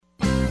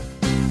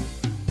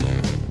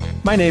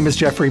My name is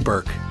Jeffrey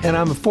Burke, and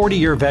I'm a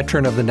 40-year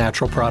veteran of the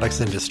natural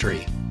products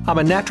industry. I'm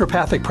a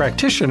naturopathic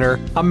practitioner,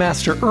 a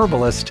master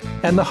herbalist,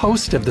 and the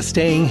host of the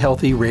Staying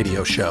Healthy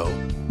radio show.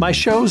 My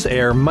shows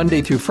air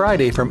Monday through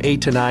Friday from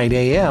 8 to 9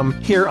 a.m.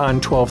 here on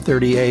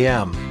 1230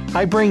 a.m.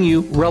 I bring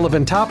you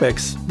relevant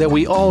topics that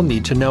we all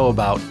need to know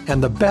about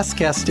and the best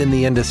guests in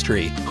the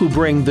industry who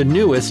bring the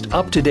newest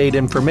up-to-date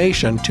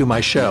information to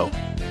my show.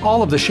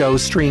 All of the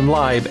shows stream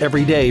live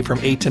every day from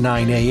 8 to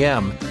 9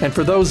 a.m. And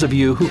for those of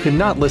you who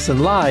cannot listen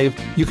live,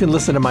 you can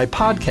listen to my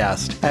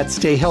podcast at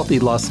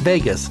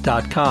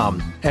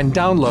stayhealthylasvegas.com and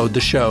download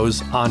the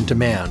shows on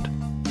demand.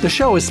 The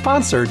show is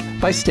sponsored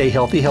by Stay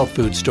Healthy Health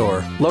Food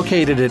Store,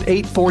 located at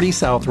 840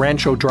 South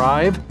Rancho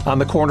Drive on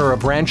the corner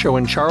of Rancho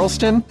and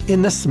Charleston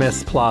in the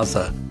Smiths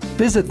Plaza.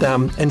 Visit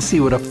them and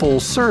see what a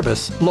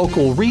full-service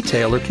local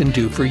retailer can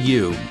do for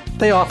you.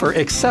 They offer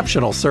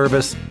exceptional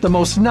service, the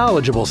most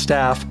knowledgeable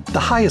staff,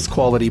 the highest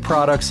quality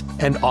products,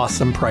 and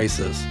awesome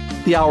prices.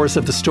 The hours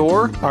of the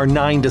store are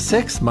 9 to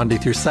 6, Monday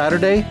through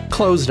Saturday,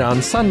 closed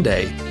on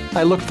Sunday.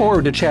 I look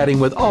forward to chatting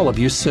with all of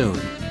you soon.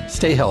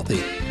 Stay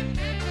healthy.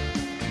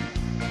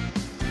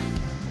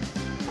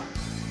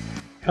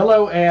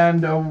 Hello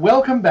and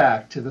welcome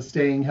back to the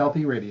Staying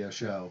Healthy radio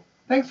show.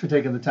 Thanks for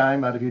taking the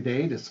time out of your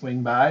day to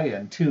swing by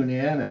and tune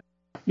in and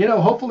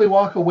hopefully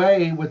walk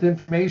away with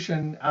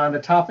information on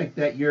a topic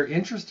that you're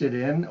interested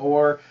in,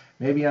 or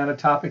maybe on a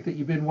topic that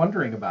you've been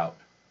wondering about.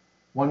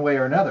 One way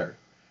or another,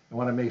 I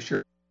want to make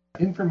sure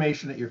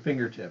information at your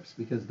fingertips,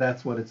 because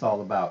that's what it's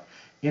all about.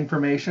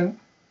 Information,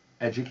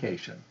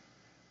 education,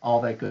 all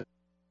that good.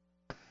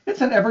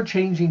 It's an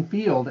ever-changing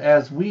field,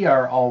 as we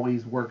are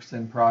always works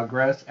in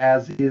progress,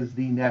 as is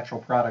the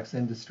natural products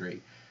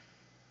industry.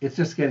 It's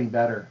just getting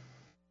better.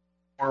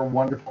 More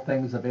wonderful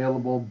things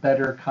available,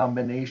 better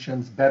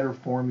combinations, better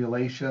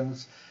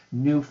formulations,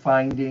 new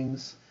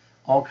findings,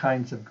 all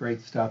kinds of great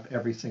stuff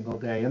every single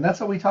day. And that's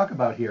what we talk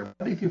about here,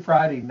 Monday through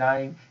Friday,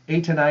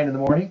 8 to 9 in the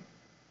morning,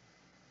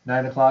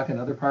 9 o'clock in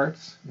other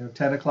parts,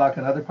 10 o'clock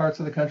in other parts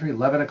of the country,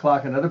 11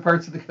 o'clock in other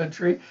parts of the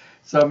country.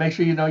 So make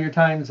sure you know your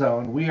time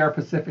zone. We are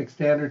Pacific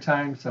Standard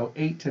Time, so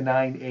 8 to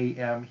 9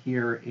 a.m.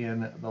 here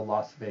in the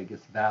Las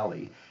Vegas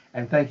Valley.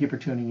 And thank you for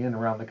tuning in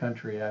around the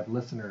country. I have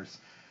listeners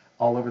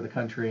all over the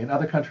country and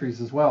other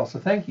countries as well. So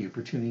thank you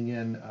for tuning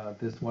in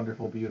this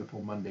wonderful,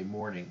 beautiful Monday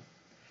morning.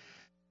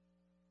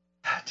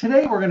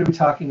 Today we're going to be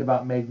talking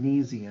about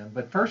magnesium,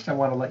 but first I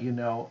want to let you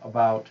know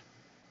about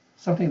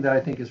something that I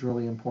think is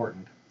really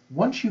important.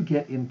 Once you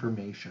get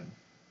information,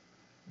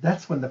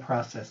 that's when the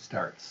process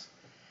starts.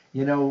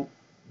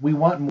 We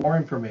want more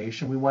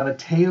information. We want to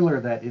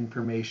tailor that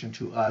information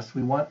to us.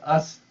 We want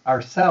us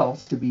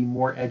ourselves to be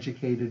more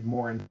educated,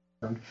 more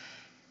informed,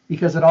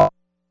 because it all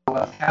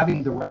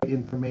having the right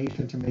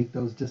information to make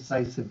those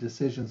decisive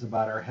decisions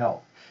about our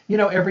health.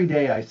 Every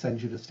day I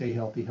send you to Stay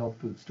Healthy Health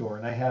Food Store,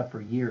 and I have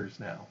for years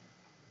now.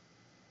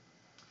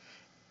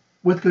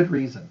 With good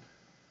reason.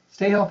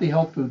 Stay Healthy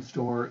Health Food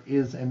Store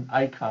is an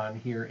icon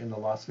here in the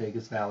Las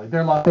Vegas Valley.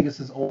 They're Las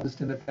Vegas's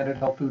oldest independent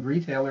health food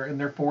retailer in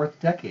their 4th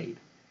decade.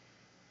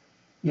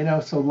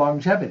 So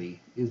longevity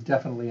is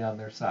definitely on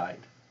their side,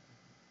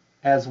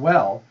 as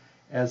well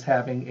as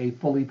having a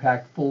fully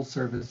packed,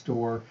 full-service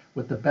store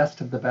with the best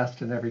of the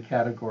best in every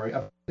category,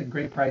 up at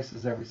great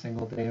prices every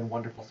single day and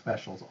wonderful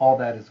specials. All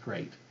that is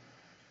great.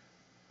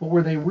 But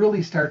where they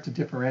really start to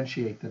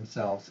differentiate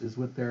themselves is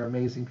with their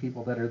amazing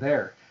people that are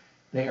there.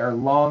 They are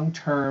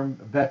long-term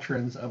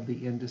veterans of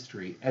the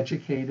industry,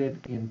 educated,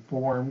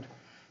 informed,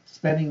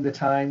 spending the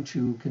time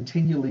to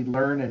continually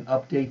learn and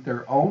update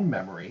their own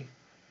memory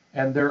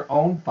and their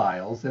own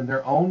files and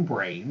their own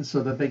brains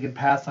so that they can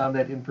pass on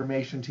that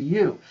information to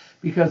you.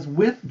 Because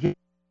with the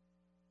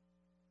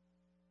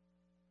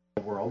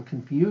world,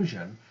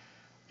 confusion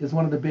is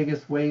one of the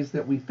biggest ways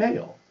that we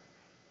fail,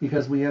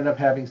 because we end up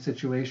having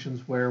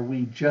situations where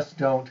we just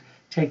don't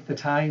take the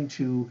time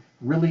to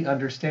really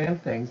understand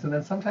things, and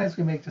then sometimes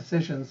we make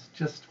decisions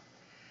just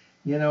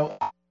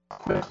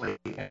quickly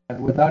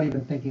and without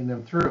even thinking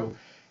them through.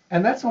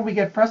 And that's when we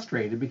get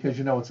frustrated, because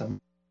it's a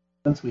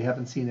month, we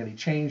haven't seen any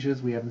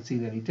changes, we haven't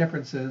seen any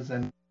differences,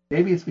 and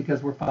maybe it's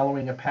because we're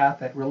following a path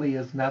that really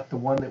is not the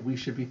one that we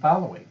should be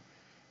following.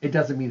 It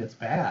doesn't mean it's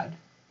bad,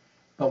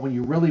 but when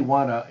you really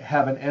want to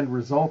have an end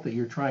result that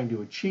you're trying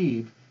to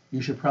achieve,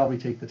 you should probably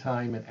take the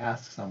time and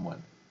ask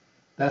someone.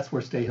 That's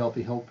where Stay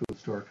Healthy Health Food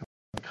Store comes.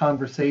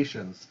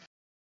 Conversations,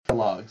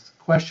 dialogues,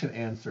 question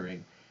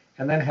answering,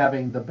 and then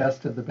having the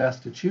best of the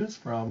best to choose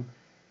from.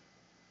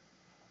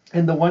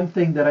 And the one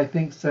thing that I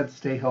think sets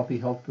Stay Healthy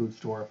Health Food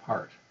Store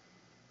apart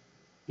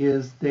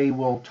is they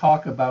will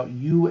talk about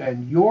you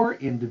and your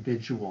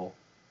individual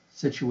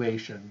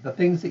situation, the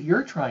things that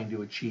you're trying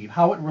to achieve,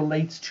 how it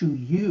relates to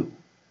you.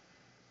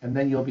 And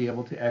then you'll be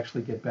able to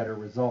actually get better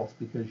results,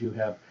 because you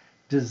have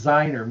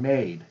designer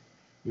made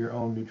your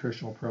own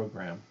nutritional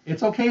program.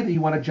 It's okay that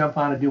you want to jump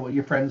on and do what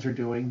your friends are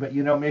doing, but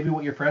maybe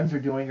what your friends are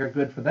doing are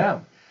good for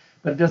them,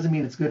 but it doesn't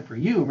mean it's good for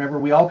you. Remember,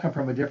 we all come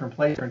from a different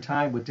place or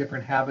time with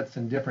different habits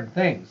and different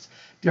things,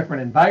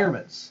 different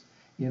environments,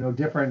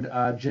 different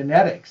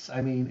genetics,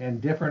 and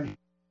different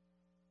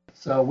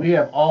So we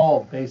have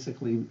all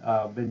basically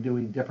been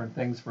doing different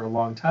things for a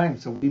long time.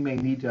 So we may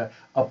need to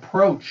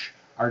approach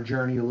our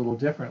journey a little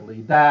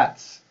differently.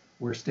 That's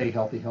where Stay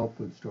Healthy Health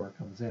Food Store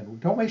comes in.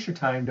 Don't waste your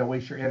time, don't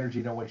waste your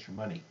energy, don't waste your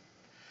money.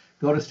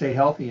 Go to Stay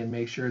Healthy and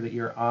make sure that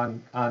you're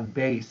on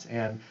base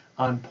and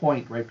on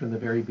point right from the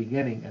very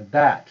beginning. And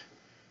that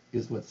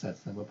is what sets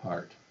them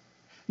apart.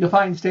 You'll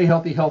find Stay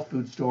Healthy Health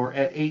Food Store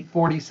at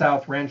 840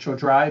 South Rancho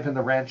Drive in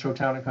the Rancho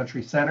Town and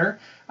Country Center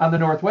on the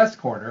northwest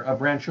corner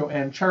of Rancho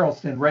and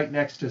Charleston, right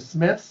next to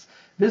Smith's.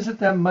 Visit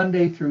them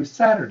Monday through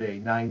Saturday,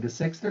 9 to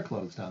 6. They're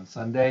closed on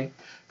Sunday.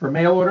 For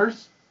mail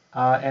orders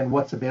and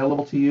what's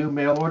available to you,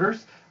 mail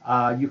orders,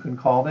 you can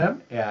call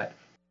them at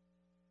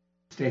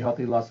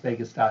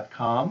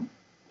stayhealthylasvegas.com.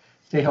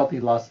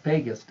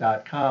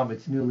 StayHealthyLasVegas.com.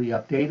 It's newly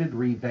updated,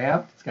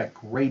 revamped. It's got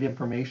great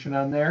information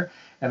on there.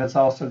 And it's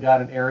also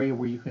got an area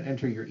where you can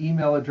enter your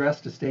email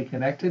address to stay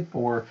connected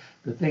for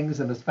the things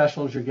and the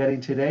specials you're getting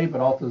today,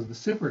 but also the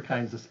super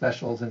kinds of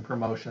specials and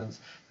promotions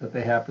that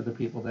they have for the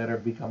people that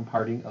have become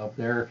part of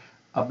their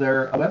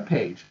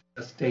webpage.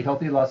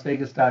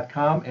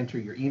 StayHealthyLasVegas.com. Enter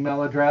your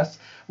email address.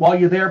 While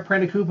you're there,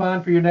 print a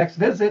coupon for your next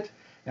visit.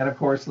 And of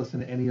course,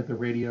 listen to any of the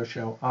radio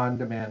show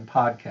on-demand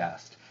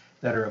podcasts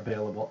that are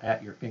available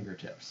at your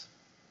fingertips.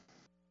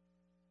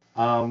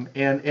 And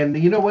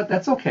you know what?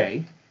 That's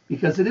okay,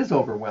 because it is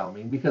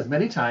overwhelming, because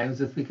many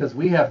times it's because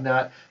we have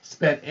not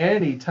spent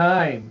any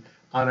time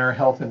on our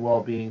health and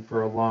well-being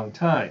for a long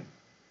time.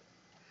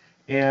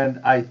 And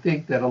I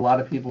think that a lot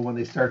of people, when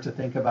they start to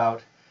think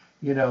about,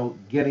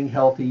 getting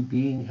healthy,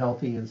 being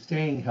healthy, and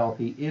staying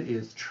healthy, it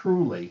is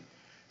truly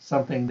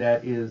something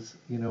that is,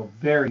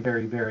 very,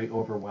 very, very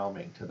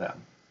overwhelming to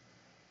them.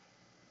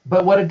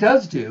 But what it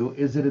does do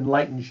is it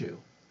enlightens you,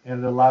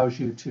 and it allows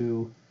you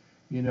to,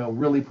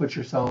 really put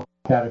yourself in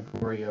the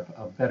category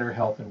of better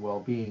health and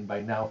well-being by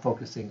now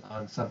focusing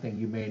on something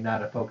you may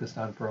not have focused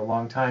on for a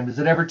long time. Is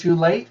it ever too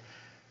late?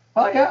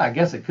 Well, yeah, I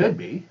guess it could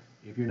be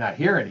if you're not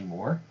here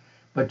anymore.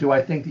 But do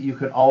I think that you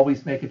could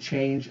always make a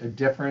change, a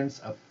difference,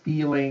 a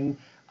feeling,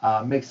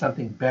 make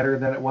something better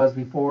than it was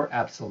before?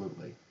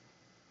 Absolutely.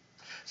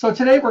 So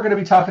today we're going to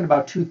be talking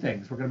about two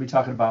things. We're going to be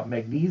talking about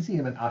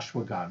magnesium and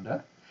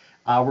ashwagandha.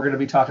 We're going to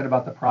be talking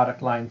about the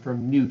product line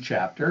from New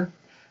Chapter.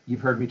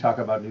 You've heard me talk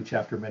about New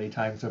Chapter many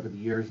times over the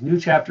years. New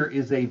Chapter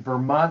is a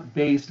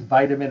Vermont-based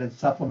vitamin and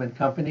supplement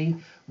company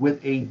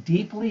with a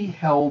deeply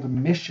held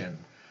mission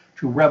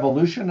to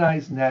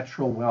revolutionize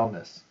natural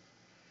wellness.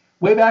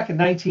 Way back in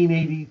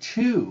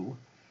 1982,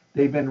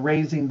 they've been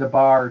raising the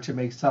bar to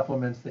make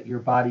supplements that your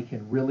body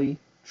can really,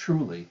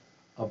 truly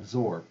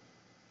absorb.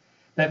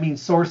 That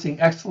means sourcing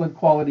excellent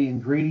quality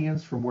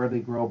ingredients from where they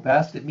grow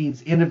best. It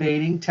means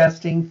innovating,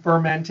 testing,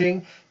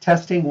 fermenting,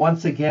 testing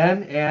once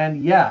again.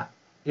 And yeah,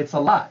 it's a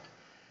lot,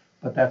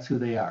 but that's who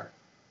they are.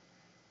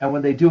 And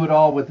when they do it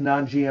all with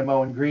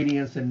non-GMO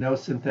ingredients and no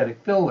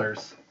synthetic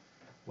fillers,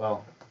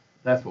 well,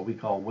 that's what we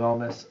call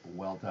wellness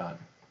well done.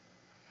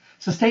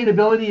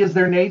 Sustainability is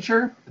their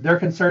nature. Their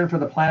concern for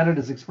the planet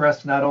is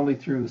expressed not only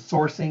through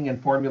sourcing and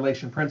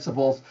formulation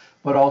principles,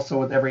 but also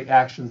with every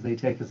actions they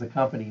take as a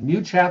company.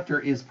 New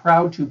Chapter is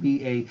proud to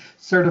be a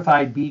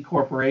certified B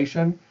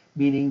Corporation,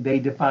 meaning they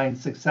define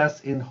success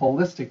in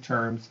holistic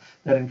terms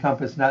that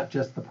encompass not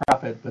just the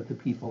profit, but the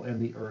people and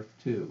the earth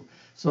too.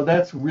 So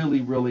that's really,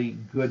 really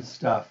good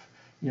stuff.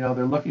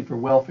 They're looking for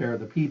welfare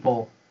of the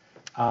people.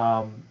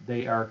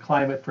 They are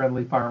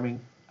climate-friendly farming.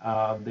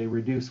 They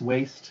reduce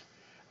waste.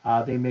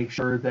 They make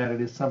sure that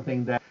it is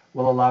something that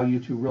will allow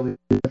you to really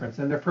make a difference.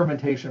 And their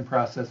fermentation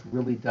process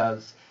really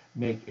does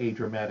make a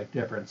dramatic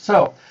difference.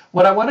 So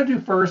what I want to do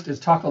first is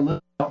talk a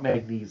little about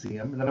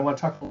magnesium, and then I want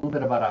to talk a little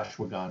bit about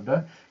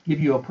ashwagandha, give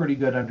you a pretty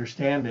good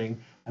understanding,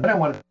 and then I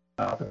want to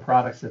talk about the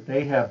products that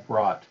they have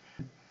brought.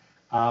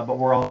 But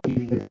we're all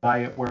eating a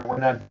diet where we're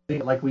not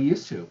doing it like we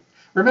used to.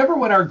 Remember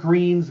when our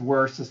greens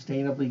were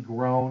sustainably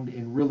grown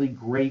in really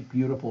great,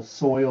 beautiful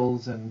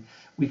soils, and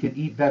we could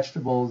eat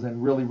vegetables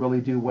and really, really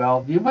do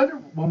well? Do you wonder,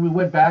 when we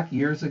went back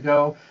years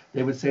ago,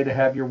 they would say to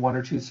have your 1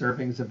 or 2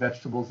 servings of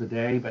vegetables a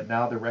day, but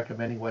now they're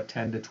recommending,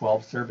 10 to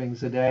 12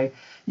 servings a day?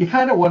 You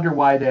kind of wonder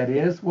why that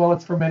is. Well,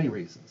 it's for many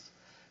reasons.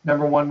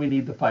 Number one, we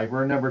need the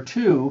fiber. Number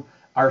two,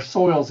 our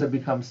soils have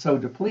become so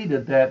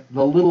depleted that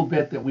the little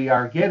bit that we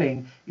are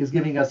getting is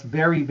giving us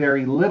very,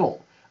 very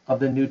little of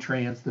the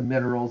nutrients, the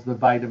minerals, the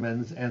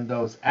vitamins, and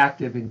those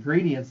active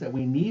ingredients that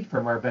we need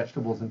from our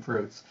vegetables and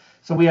fruits.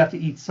 So we have to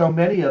eat so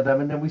many of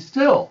them, and then we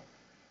still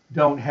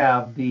don't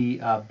have the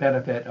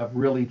benefit of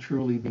really,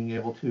 truly being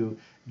able to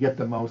get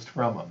the most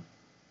from them.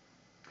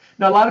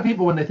 Now, a lot of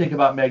people, when they think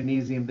about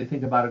magnesium, they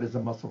think about it as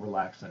a muscle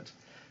relaxant.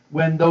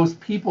 When those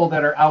people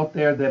that are out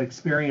there that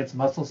experience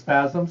muscle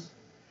spasms,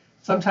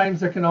 sometimes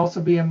there can also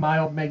be a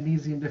mild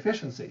magnesium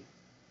deficiency,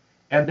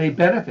 and they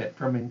benefit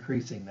from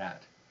increasing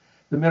that.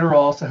 The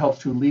mineral also helps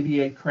to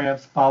alleviate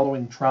cramps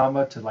following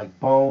trauma to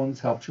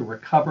bones, help to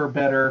recover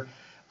better.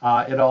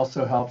 It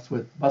also helps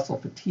with muscle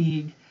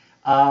fatigue.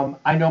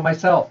 I know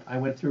myself, I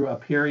went through a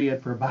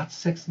period for about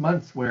 6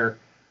 months where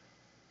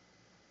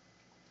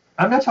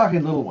I'm not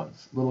talking little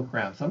ones, little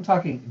cramps. I'm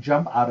talking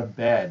jump out of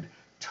bed,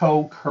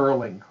 toe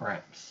curling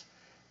cramps.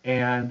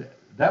 And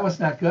that was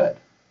not good.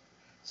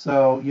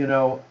 So,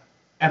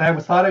 and I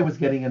thought I was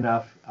getting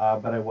enough,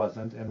 but I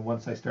wasn't. And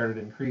once I started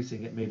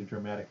increasing, it made a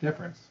dramatic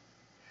difference.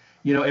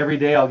 Every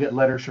day I'll get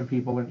letters from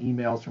people and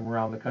emails from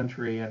around the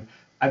country, and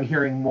I'm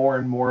hearing more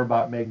and more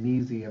about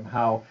magnesium,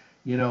 how,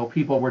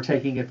 people were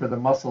taking it for the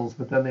muscles,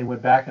 but then they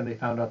went back and they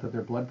found out that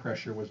their blood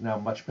pressure was now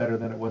much better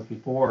than it was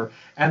before.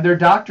 And their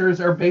doctors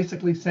are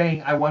basically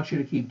saying, I want you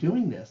to keep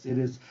doing this. It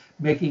is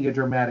making a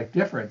dramatic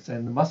difference,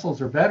 and the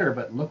muscles are better,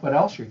 but look what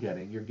else you're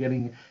getting. You're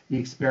getting the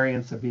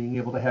experience of being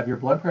able to have your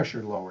blood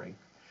pressure lowering.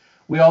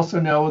 We also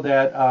know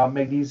that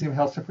magnesium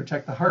helps to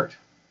protect the heart.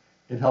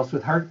 It helps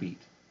with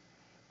heartbeat.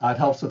 It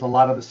helps with a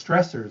lot of the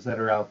stressors that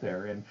are out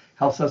there, and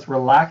helps us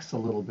relax a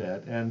little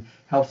bit, and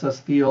helps us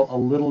feel a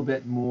little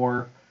bit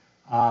more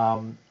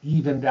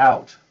evened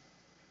out.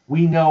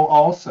 We know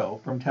also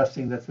from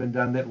testing that's been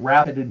done that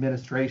rapid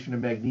administration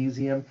of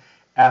magnesium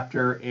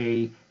after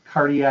a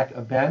cardiac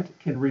event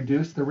can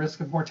reduce the risk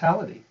of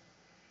mortality.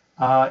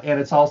 And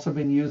it's also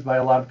been used by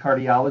a lot of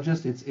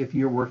cardiologists. If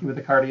you're working with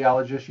a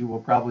cardiologist, you will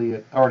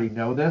probably already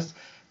know this,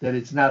 that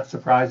it's not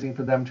surprising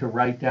for them to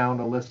write down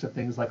a list of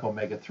things like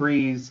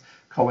omega-3s,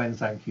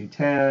 coenzyme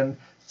Q10,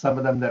 some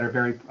of them that are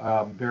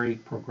very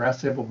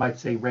progressive. We might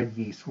say red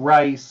yeast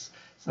rice.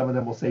 Some of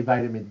them will say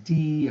vitamin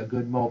D, a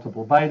good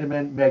multiple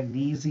vitamin,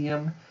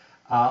 magnesium,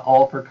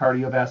 all for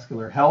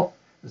cardiovascular health,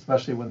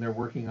 especially when they're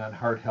working on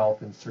heart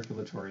health and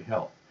circulatory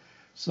health.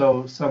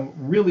 So some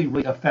really,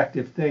 really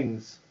effective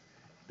things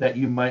that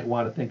you might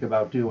want to think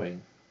about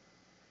doing.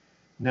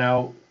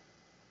 Now,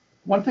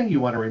 one thing you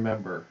want to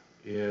remember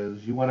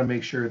is you want to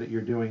make sure that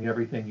you're doing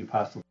everything you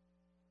possibly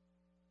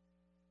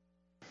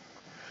can.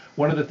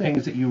 One of the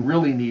things that you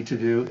really need to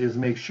do is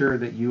make sure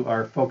that you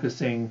are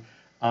focusing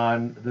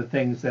on the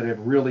things that have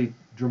really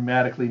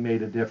dramatically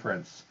made a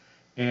difference.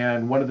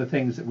 And one of the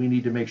things that we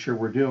need to make sure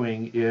we're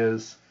doing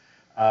is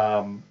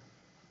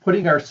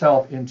putting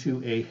ourselves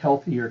into a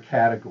healthier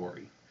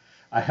category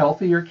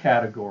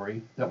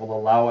that will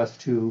allow us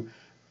to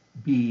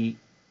be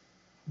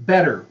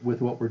better with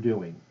what we're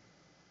doing.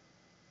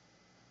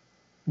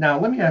 Now,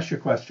 let me ask you a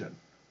question.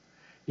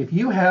 If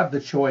you have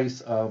the choice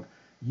of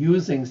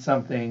using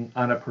something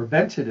on a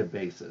preventative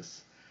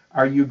basis,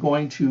 are you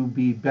going to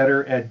be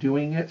better at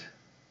doing it?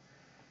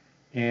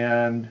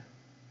 And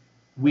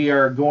we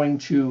are going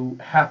to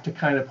have to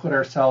kind of put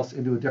ourselves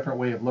into a different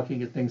way of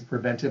looking at things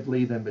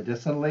preventively than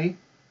medicinally.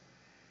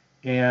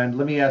 And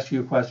let me ask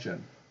you a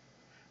question.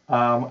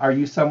 Are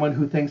you someone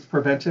who thinks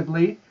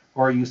preventively,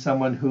 or are you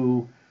someone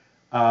who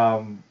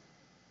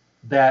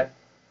that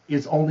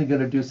is only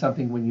going to do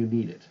something when you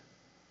need it?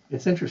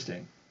 It's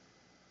interesting.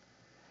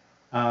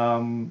 I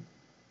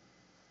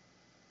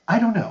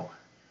don't know.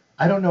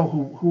 I don't know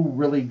who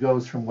really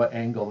goes from what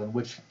angle, and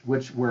which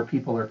where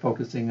people are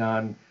focusing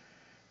on,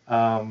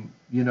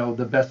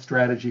 the best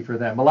strategy for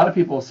them. A lot of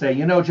people say,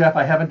 Jeff,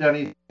 I haven't done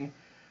anything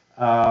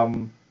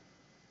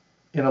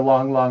in a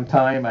long, long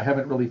time. I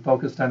haven't really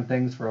focused on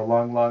things for a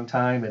long, long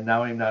time, and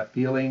now I'm not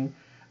feeling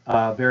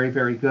very,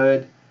 very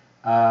good.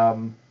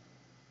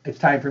 It's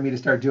time for me to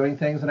start doing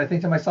things. And I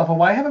think to myself, well,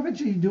 why haven't I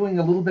been doing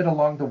a little bit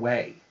along the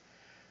way?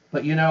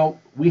 But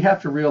we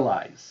have to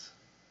realize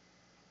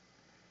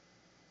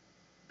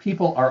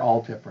people are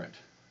all different.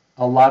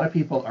 A lot of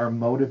people are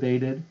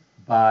motivated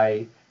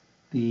by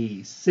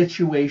the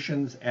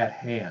situations at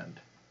hand.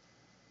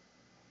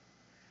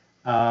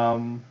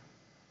 I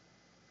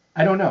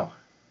don't know.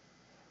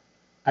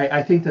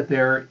 I think that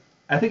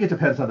I think it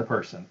depends on the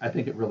person. I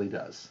think it really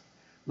does.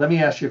 Let me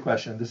ask you a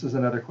question. This is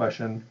another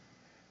question.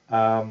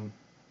 I'm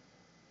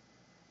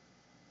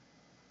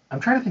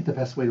trying to think the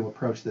best way to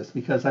approach this,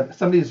 because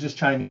somebody is just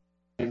chiming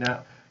in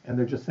now, and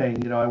they're just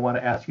saying, I want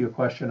to ask you a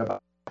question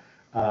about,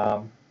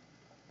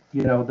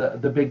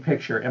 the big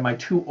picture. Am I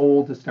too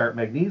old to start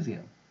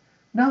magnesium?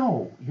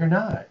 No, you're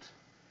not.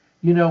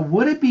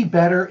 Would it be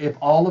better if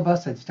all of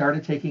us had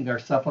started taking our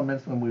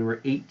supplements when we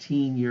were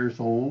 18 years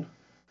old?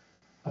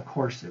 Of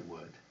course it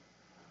would.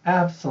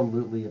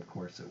 Absolutely, of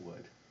course it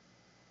would.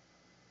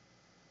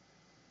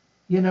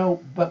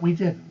 But we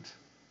didn't.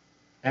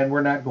 And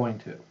we're not going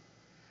to.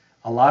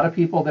 A lot of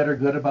people that are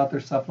good about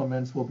their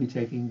supplements will be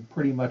taking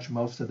pretty much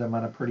most of them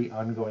on a pretty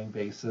ongoing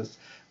basis.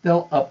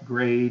 They'll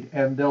upgrade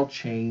and they'll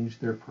change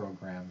their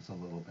programs a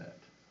little bit.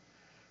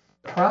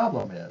 The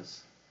problem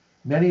is,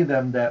 many of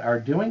them that are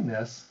doing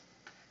this,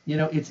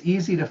 it's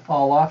easy to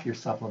fall off your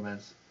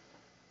supplements,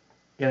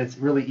 and it's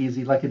really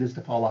easy, like it is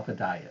to fall off a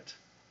diet.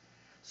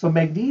 So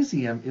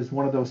magnesium is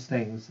one of those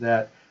things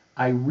that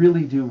I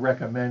really do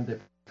recommend that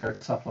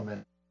start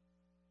supplement,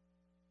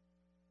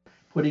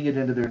 putting it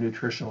into their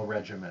nutritional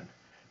regimen,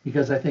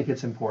 because I think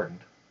it's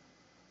important.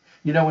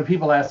 When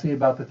people ask me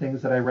about the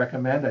things that I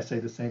recommend, I say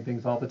the same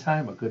things all the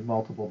time: a good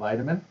multiple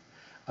vitamin,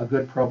 a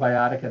good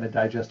probiotic and a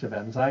digestive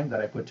enzyme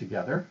that I put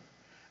together,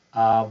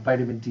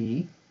 vitamin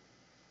D,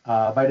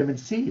 vitamin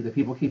C that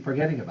people keep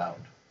forgetting about.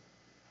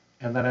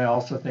 And then I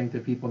also think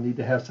that people need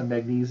to have some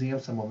magnesium,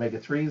 some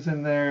omega-3s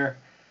in there,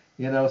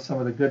 some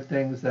of the good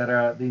things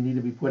that they need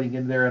to be putting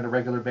in there on a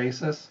regular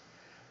basis.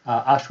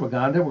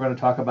 Ashwagandha, we're going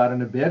to talk about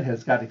in a bit,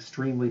 has got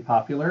extremely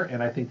popular,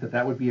 and I think that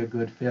that would be a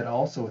good fit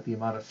also with the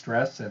amount of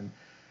stress and,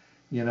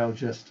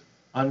 just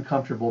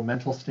uncomfortable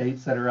mental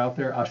states that are out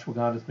there.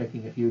 Ashwagandha is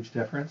making a huge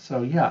difference.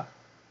 So yeah,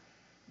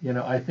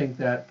 I think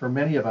that for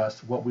many of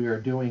us, what we are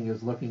doing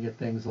is looking at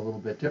things a little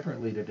bit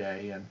differently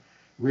today and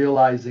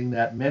realizing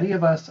that many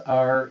of us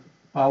are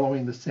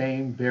following the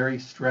same very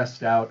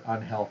stressed out,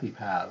 unhealthy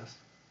paths.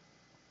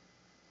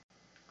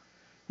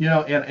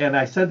 And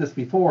I said this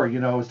before,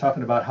 I was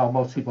talking about how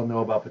most people know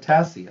about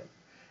potassium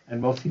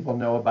and most people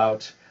know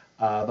about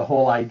the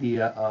whole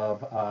idea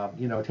of,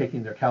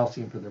 taking their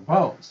calcium for their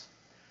bones.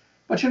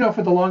 But,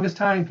 for the longest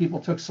time, people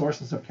took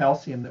sources of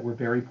calcium that were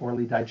very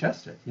poorly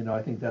digested.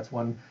 I think that's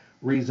one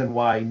reason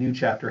why New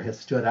Chapter has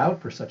stood out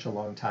for such a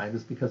long time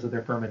is because of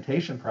their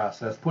fermentation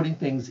process, putting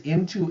things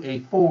into a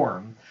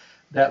form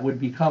that would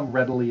become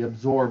readily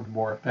absorbed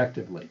more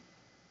effectively.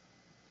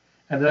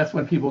 And that's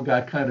when people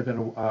got kind of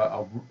in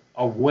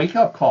a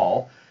wake-up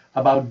call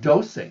about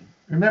dosing.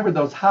 Remember,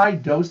 those high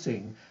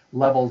dosing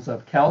levels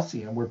of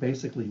calcium were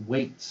basically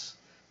weights.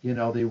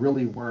 They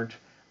really weren't,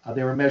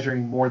 they were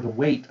measuring more the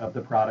weight of the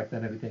product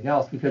than anything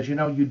else because,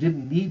 you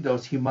didn't need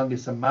those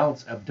humongous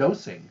amounts of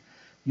dosing.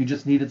 You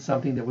just needed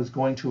something that was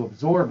going to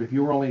absorb. If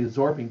you were only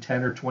absorbing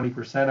 10 or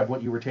 20% of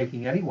what you were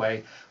taking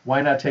anyway,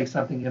 why not take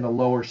something in a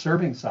lower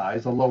serving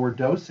size, a lower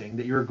dosing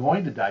that you're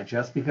going to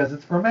digest because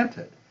it's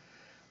fermented?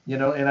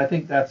 And I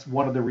think that's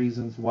one of the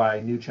reasons why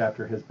New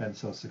Chapter has been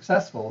so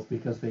successful is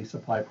because they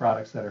supply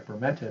products that are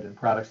fermented and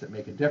products that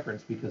make a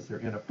difference because they're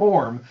in a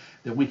form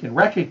that we can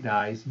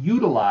recognize,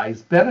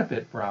 utilize,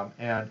 benefit from,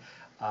 and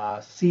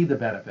see the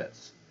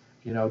benefits,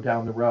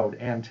 down the road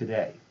and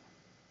today.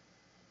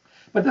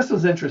 But this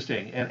was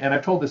interesting, and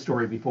I've told this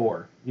story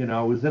before.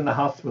 I was in the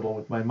hospital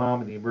with my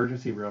mom in the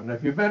emergency room. Now,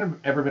 if you've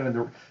ever been in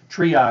the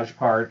triage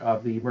part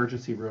of the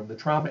emergency room, the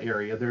trauma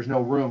area, there's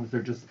no rooms.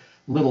 They're just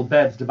little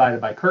beds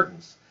divided by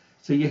curtains.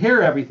 So you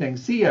hear everything,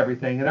 see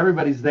everything, and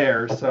everybody's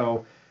there.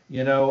 So,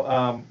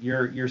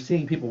 you're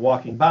seeing people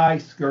walking by,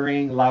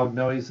 scurrying, loud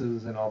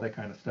noises, and all that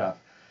kind of stuff.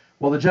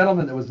 Well, the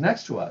gentleman that was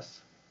next to us,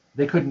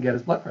 they couldn't get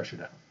his blood pressure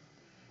down.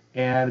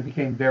 And it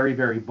became very,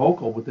 very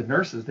vocal with the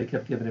nurses. They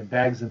kept giving him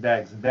bags and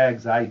bags and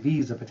bags,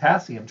 IVs of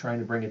potassium, trying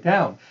to bring it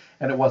down.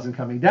 And it wasn't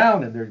coming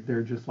down. And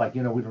they're just like,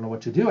 we don't know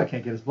what to do. I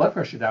can't get his blood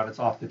pressure down. It's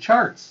off the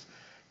charts.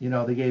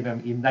 They gave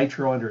him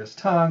nitro under his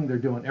tongue. They're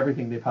doing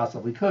everything they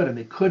possibly could, and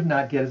they could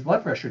not get his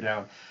blood pressure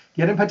down.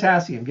 Get him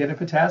potassium, get him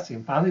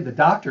potassium. Finally, the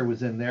doctor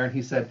was in there, and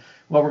he said,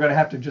 well, we're going to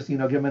have to just, give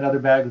him another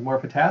bag with more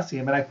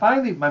potassium.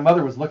 And my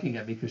mother was looking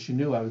at me because she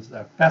knew I was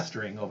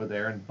festering over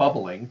there and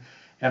bubbling.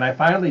 And I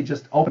finally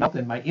just opened up,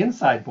 and my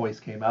inside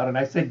voice came out, and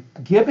I said,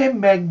 give him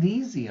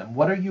magnesium.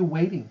 What are you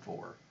waiting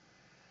for?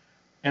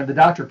 And the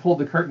doctor pulled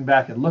the curtain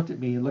back and looked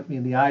me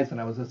in the eyes, and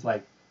I was just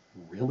like,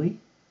 really?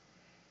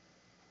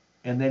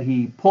 And then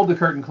he pulled the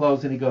curtain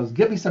closed and he goes,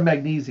 give me some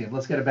magnesium.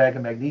 Let's get a bag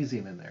of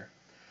magnesium in there.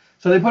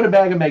 So they put a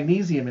bag of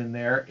magnesium in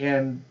there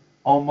in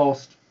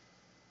almost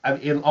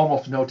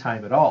no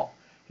time at all.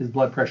 His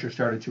blood pressure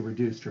started to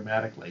reduce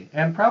dramatically.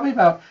 And probably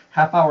about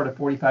half hour to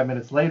 45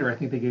 minutes later, I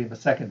think they gave him a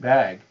second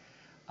bag.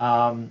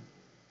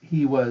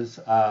 He was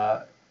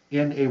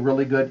in a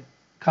really good,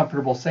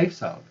 comfortable, safe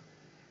zone.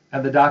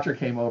 And the doctor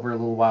came over a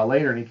little while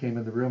later and he came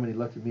in the room and he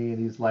looked at me and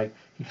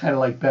he kind of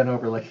like bent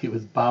over like he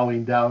was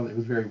bowing down. It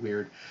was very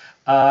weird.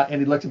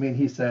 And he looked at me and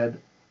he said,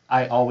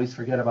 I always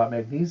forget about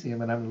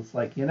magnesium. And I'm just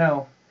like,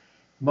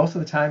 most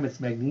of the time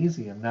it's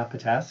magnesium, not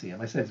potassium.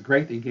 I said, it's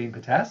great that you gained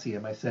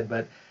potassium. I said,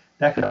 but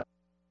that could have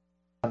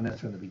done this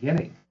from the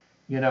beginning.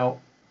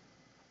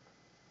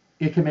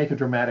 It can make a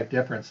dramatic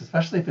difference,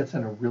 especially if it's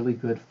in a really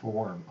good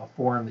form, a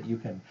form that you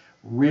can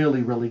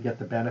really, really get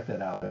the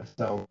benefit out of.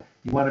 So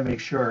you want to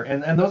make sure.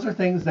 And those are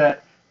things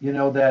that,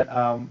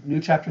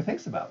 New Chapter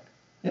thinks about.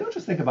 They don't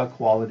just think about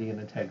quality and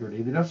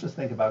integrity. They don't just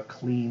think about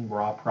clean,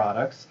 raw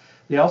products.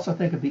 They also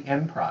think of the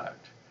end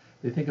product.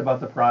 They think about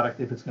the product,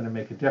 if it's going to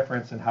make a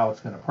difference and how it's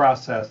going to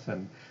process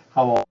and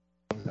how all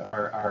things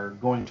are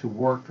going to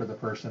work for the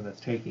person that's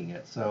taking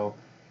it. So,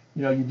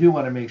 you do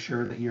want to make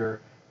sure that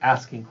you're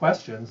asking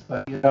questions,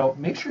 but,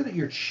 make sure that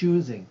you're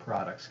choosing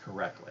products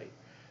correctly.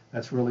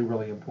 That's really,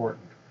 really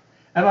important.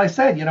 And like I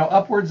said,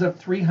 upwards of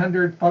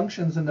 300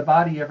 functions in the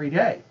body every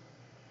day.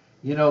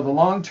 The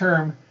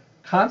long-term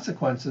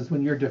consequences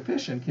when you're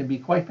deficient can be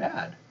quite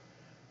bad.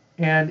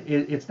 And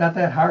it's not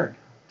that hard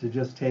to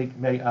just take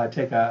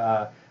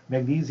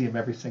magnesium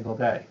every single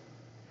day.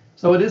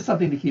 So it is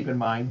something to keep in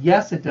mind.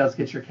 Yes, it does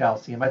get your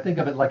calcium. I think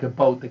of it like a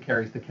boat that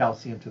carries the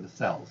calcium to the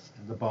cells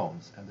and the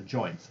bones and the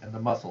joints and the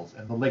muscles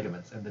and the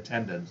ligaments and the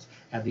tendons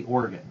and the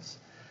organs.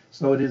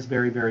 So it is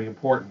very, very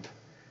important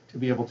to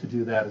be able to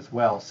do that as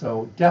well.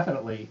 So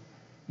definitely,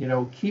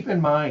 keep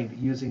in mind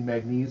using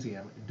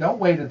magnesium. Don't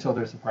wait until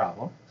there's a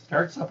problem.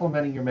 Start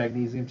supplementing your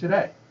magnesium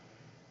today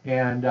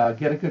and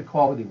get a good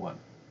quality one.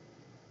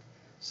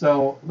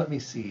 So let me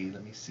see.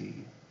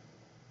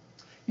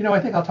 I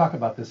think I'll talk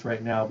about this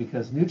right now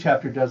because New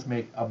Chapter does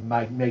make a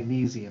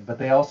magnesium, but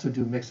they also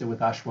do mix it with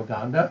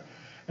ashwagandha.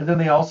 And then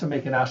they also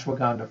make an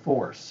ashwagandha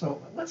force.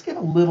 So let's give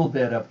a little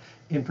bit of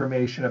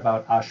information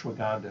about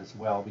ashwagandha as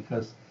well,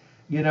 because,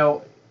 you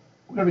know,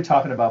 we're going to be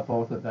talking about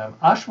both of them.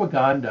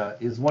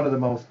 Ashwagandha is one of the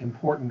most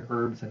important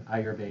herbs in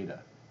Ayurveda,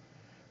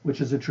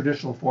 which is a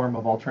traditional form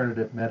of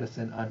alternative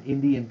medicine on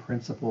Indian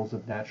principles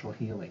of natural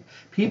healing.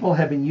 People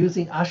have been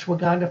using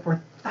ashwagandha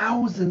for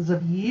thousands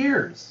of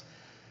years,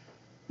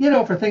 you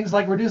know, for things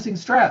like reducing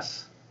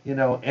stress, you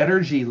know,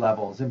 energy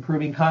levels,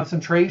 improving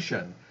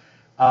concentration.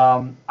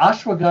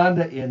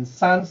 Ashwagandha in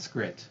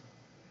Sanskrit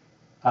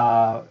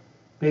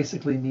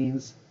basically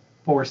means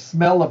for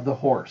smell of the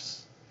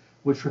horse,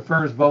 which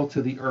refers both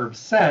to the herb's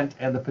scent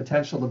and the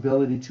potential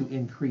ability to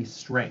increase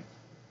strength.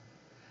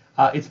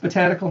 Its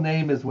botanical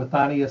name is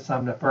Withania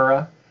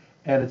somnifera,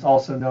 and it's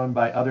also known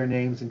by other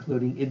names,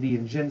 including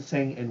Indian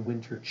ginseng and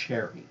winter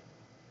cherry.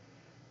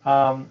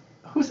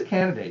 Who's a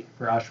candidate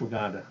for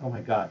ashwagandha? Oh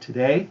my God,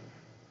 today,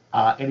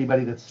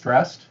 anybody that's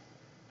stressed.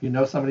 If you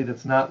know somebody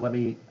that's not, let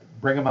me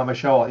bring them on my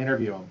show, I'll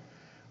interview them.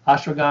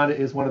 Ashwagandha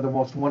is one of the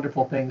most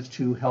wonderful things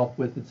to help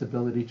with its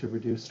ability to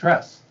reduce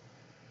stress.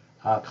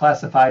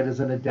 Classified as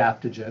an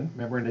adaptogen.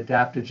 Remember, an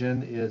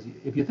adaptogen is,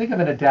 if you think of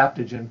an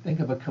adaptogen, think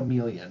of a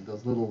chameleon,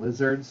 those little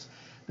lizards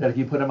that if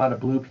you put them on a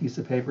blue piece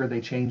of paper, they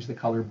change the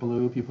color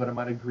blue. If you put them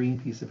on a green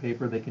piece of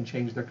paper, they can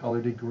change their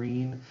color to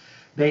green.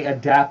 They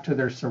adapt to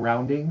their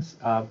surroundings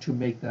to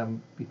make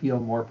them feel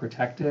more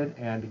protected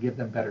and to give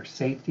them better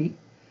safety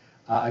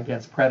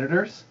against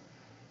predators.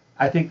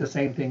 I think the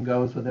same thing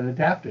goes with an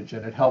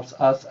adaptogen. It helps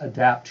us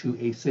adapt to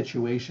a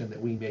situation that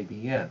we may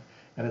be in.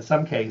 And in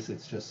some cases,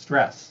 it's just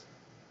stress.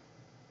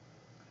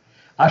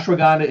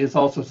 Ashwagandha is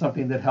also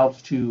something that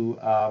helps to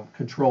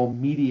control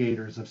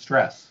mediators of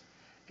stress,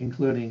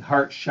 including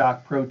heart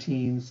shock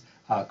proteins,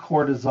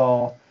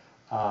 cortisol,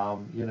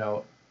 you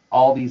know,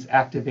 all these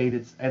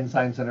activated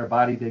enzymes in our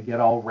body that get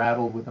all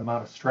rattled with the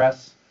amount of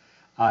stress.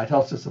 It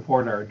helps to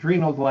support our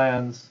adrenal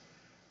glands.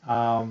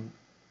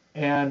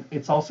 And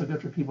it's also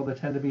good for people that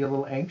tend to be a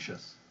little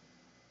anxious.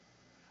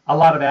 A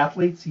lot of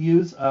athletes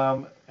use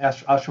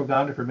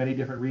ashwagandha for many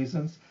different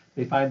reasons.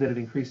 They find that it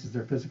increases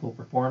their physical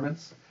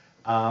performance.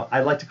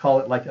 I like to call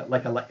it like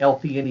a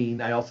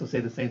L-theanine. I also say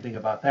the same thing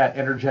about that.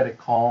 Energetic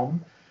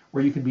calm,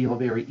 where you can be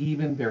very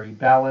even, very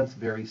balanced,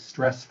 very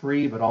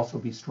stress-free, but also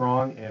be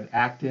strong and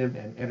active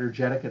and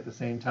energetic at the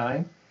same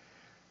time.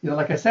 You know,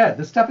 like I said,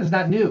 this stuff is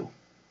not new.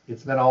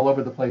 It's been all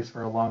over the place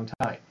for a long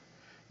time.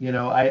 You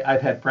know,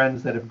 I've had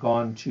friends that have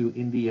gone to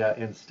India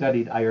and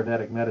studied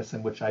Ayurvedic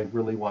medicine, which I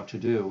really want to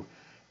do,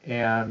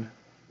 and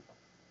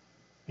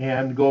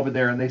go over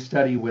there and they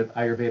study with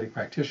Ayurvedic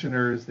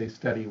practitioners. They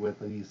study with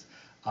these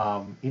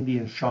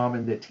Indian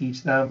shaman that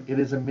teach them. It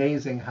is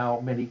amazing how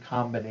many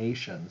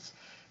combinations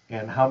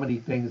and how many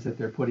things that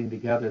they're putting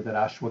together that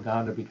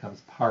ashwagandha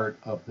becomes part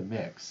of the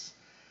mix.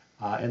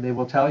 And they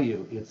will tell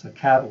you it's a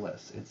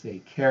catalyst, it's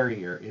a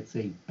carrier, it's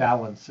a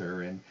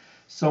balancer, and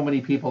so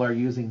many people are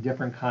using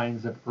different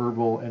kinds of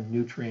herbal and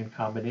nutrient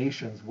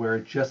combinations where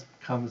it just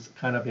becomes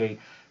kind of a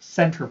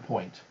center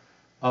point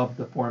of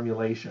the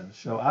formulation.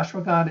 So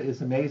ashwagandha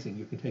is amazing.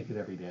 You can take it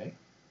every day.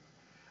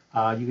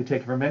 You can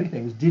take it for many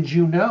things. Did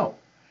you know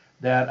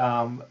that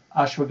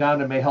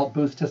ashwagandha may help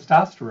boost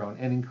testosterone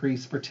and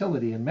increase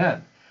fertility in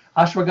men?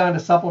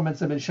 Ashwagandha supplements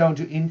have been shown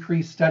to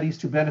increase studies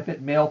to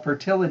benefit male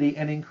fertility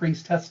and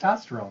increase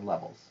testosterone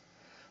levels.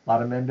 A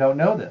lot of men don't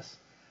know this.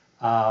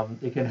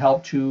 It can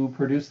help to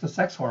produce the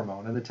sex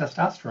hormone and the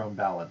testosterone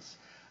balance.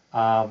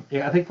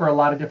 I think for a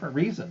lot of different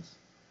reasons.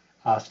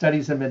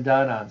 Studies have been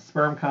done on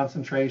sperm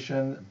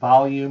concentration,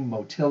 volume,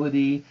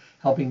 motility,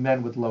 helping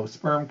men with low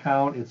sperm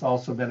count. It's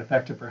also been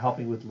effective for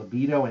helping with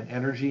libido and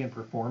energy and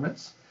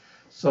performance.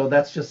 So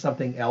that's just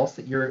something else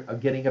that you're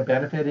getting a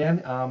benefit in.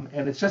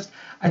 And it's just,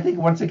 I think,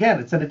 once again,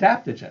 it's an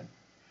adaptogen.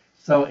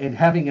 So in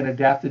having an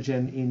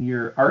adaptogen in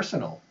your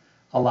arsenal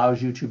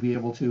allows you to be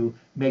able to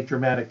make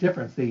dramatic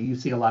difference. You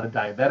see a lot of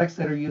diabetics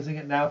that are using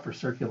it now for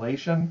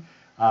circulation,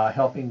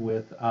 helping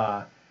with,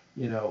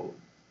 you know,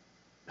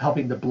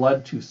 helping the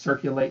blood to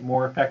circulate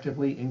more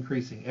effectively,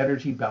 increasing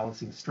energy,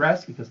 balancing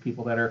stress, because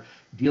people that are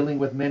dealing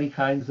with many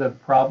kinds of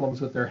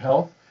problems with their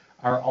health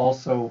are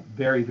also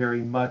very,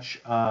 very much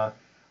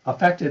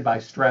affected by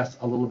stress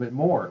a little bit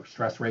more.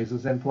 Stress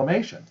raises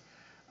inflammation.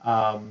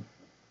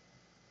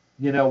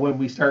 You know, when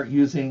we start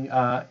using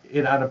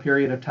it on a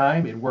period of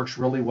time, it works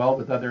really well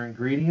with other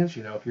ingredients.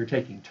 You know, if you're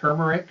taking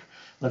turmeric,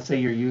 let's say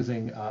you're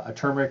using a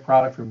turmeric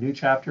product from New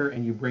Chapter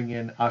and you bring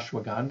in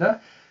ashwagandha,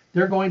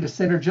 they're going to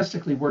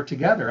synergistically work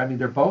together. I mean,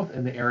 they're both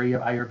in the area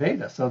of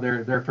Ayurveda, so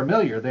they're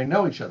familiar. They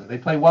know each other. They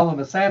play well in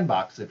the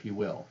sandbox, if you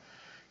will.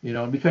 You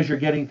know, and because you're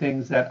getting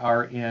things that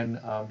are in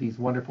these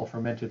wonderful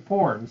fermented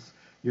forms,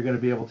 you're going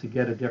to be able to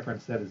get a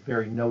difference that is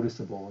very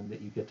noticeable and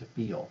that you get to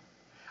feel.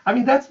 I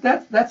mean,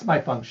 that's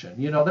my function.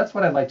 You know, that's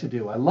what I like to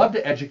do. I love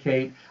to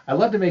educate. I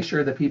love to make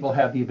sure that people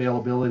have the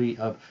availability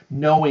of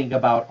knowing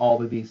about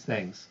all of these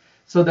things.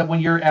 So that when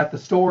you're at the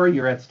store,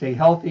 you're at Stay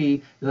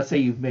Healthy, let's say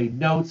you've made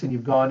notes and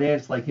you've gone in,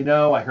 it's like, you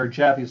know, I heard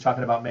Jeff, he was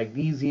talking about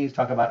magnesium, he's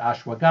talking about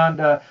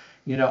ashwagandha.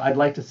 I'd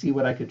like to see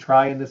what I could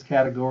try in this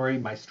category.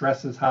 My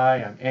stress is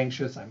high, I'm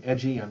anxious, I'm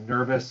edgy, I'm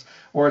nervous.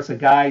 Or it's a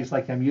guy, he's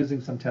like, I'm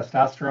using some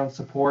testosterone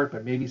support,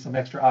 but maybe some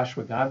extra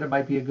ashwagandha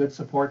might be a good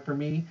support for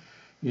me.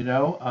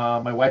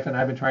 My wife and I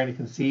have been trying to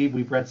conceive.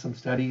 We've read some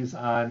studies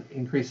on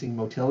increasing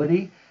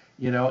motility,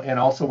 and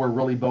also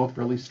we're both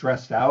really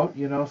stressed out,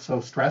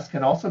 so stress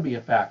can also be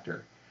a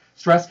factor.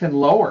 Stress can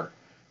lower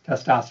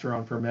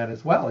testosterone for men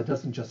as well. It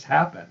doesn't just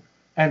happen.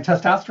 And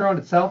testosterone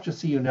itself,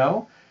 just so you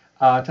know,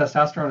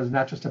 testosterone is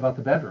not just about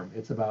the bedroom.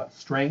 It's about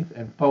strength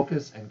and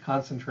focus and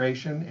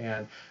concentration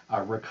and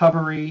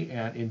recovery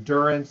and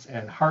endurance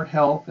and heart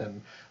health.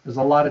 And there's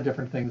a lot of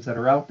different things that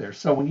are out there.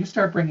 So when you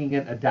start bringing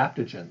in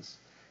adaptogens,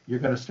 you're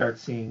going to start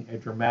seeing a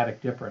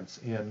dramatic difference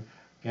in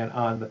and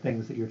on the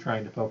things that you're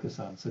trying to focus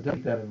on. So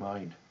keep that in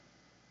mind.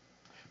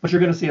 But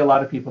you're going to see a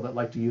lot of people that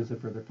like to use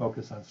it for their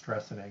focus on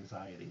stress and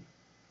anxiety.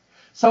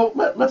 So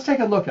let's take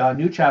a look at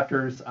new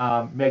chapters,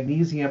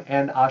 magnesium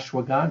and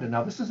ashwagandha.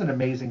 Now, this is an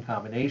amazing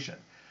combination.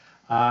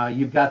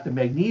 You've got the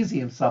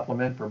magnesium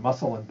supplement for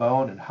muscle and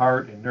bone and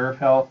heart and nerve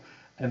health,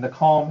 and the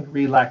calm and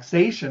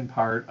relaxation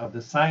part of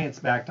the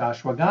science-backed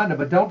ashwagandha.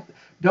 But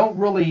don't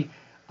really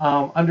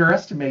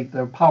underestimate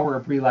the power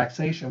of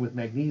relaxation with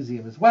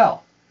magnesium as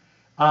well.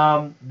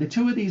 The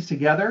two of these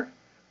together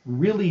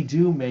really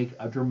do make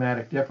a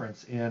dramatic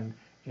difference in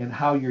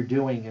how you're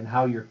doing and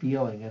how you're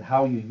feeling and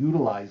how you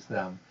utilize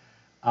them.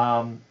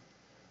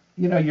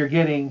 You're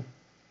getting,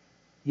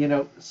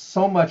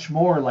 so much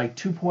more, like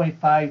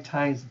 2.5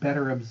 times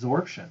better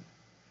absorption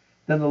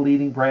than the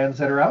leading brands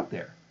that are out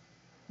there.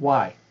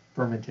 Why?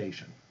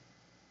 Fermentation.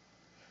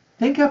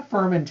 Think of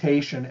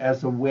fermentation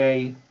as a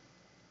way,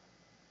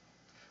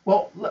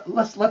 well,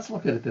 let's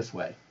look at it this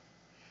way.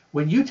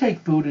 When you take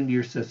food into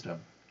your system,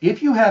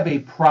 if you have a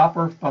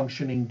proper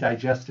functioning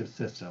digestive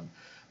system,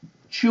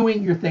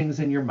 chewing your things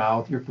in your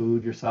mouth, your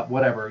food, your stuff,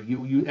 whatever,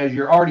 you as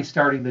you're already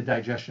starting the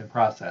digestion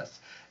process.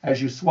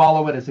 As you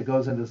swallow it, as it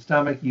goes into the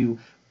stomach, you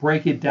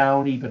break it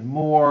down even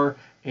more,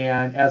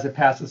 and as it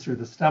passes through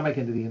the stomach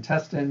into the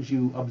intestines,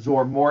 you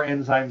absorb more,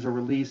 enzymes are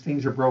released,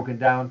 things are broken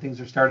down, things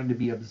are starting to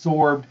be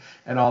absorbed,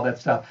 and all that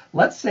stuff.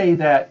 Let's say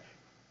that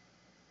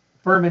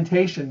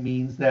fermentation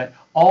means that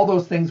all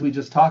those things we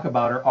just talked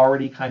about are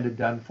already kind of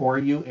done for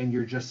you, and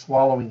you're just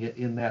swallowing it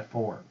in that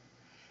form.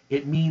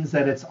 It means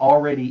that it's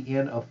already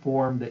in a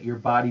form that your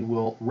body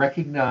will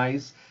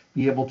recognize,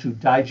 be able to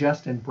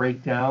digest and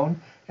break down.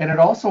 And it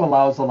also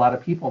allows a lot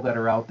of people that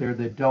are out there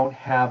that don't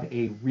have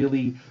a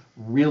really,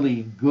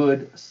 really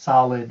good,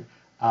 solid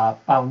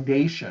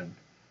foundation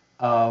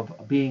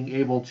of being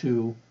able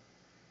to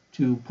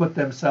put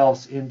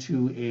themselves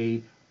into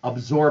a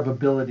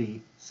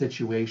absorbability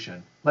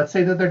situation. Let's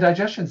say that their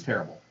digestion's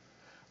terrible.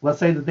 Let's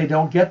say that they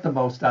don't get the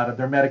most out of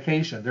their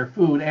medication, their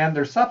food, and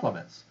their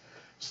supplements.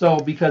 So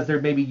because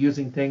they're maybe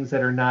using things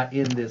that are not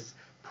in this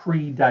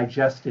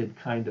pre-digested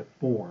kind of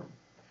form.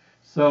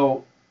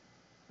 So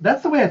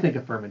that's the way I think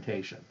of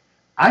fermentation.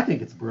 I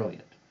think it's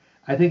brilliant.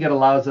 I think it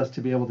allows us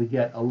to be able to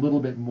get a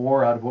little bit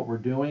more out of what we're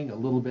doing, a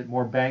little bit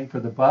more bang for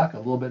the buck, a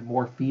little bit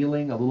more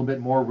feeling, a little bit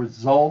more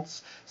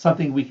results,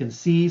 something we can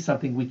see,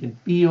 something we can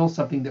feel,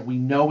 something that we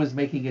know is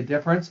making a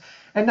difference.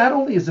 And not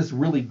only is this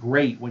really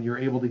great when you're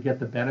able to get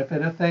the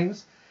benefit of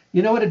things,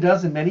 you know what it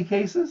does in many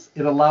cases?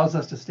 It allows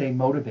us to stay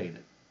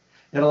motivated.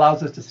 It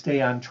allows us to stay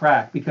on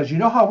track because you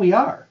know how we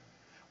are.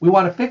 We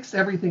want to fix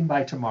everything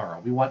by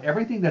tomorrow. We want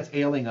everything that's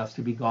ailing us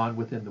to be gone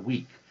within the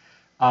week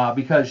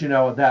because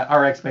that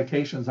our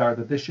expectations are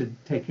that this should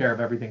take care of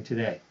everything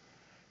today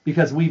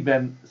because we've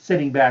been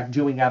sitting back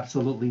doing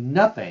absolutely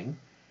nothing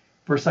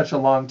for such a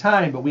long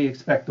time, but we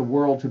expect the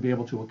world to be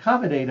able to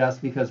accommodate us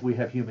because we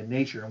have human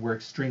nature and we're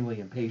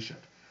extremely impatient.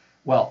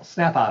 Well,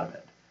 snap out of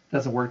it. It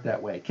doesn't work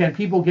that way. Can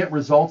people get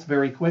results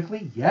very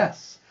quickly?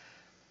 Yes.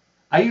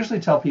 I usually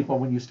tell people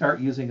when you start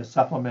using a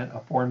supplement, a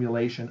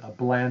formulation, a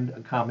blend,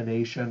 a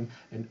combination,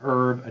 an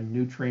herb, a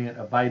nutrient,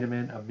 a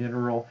vitamin, a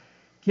mineral,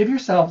 give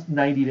yourselves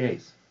 90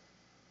 days,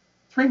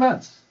 3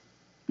 months,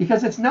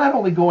 because it's not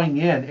only going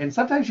in, and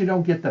sometimes you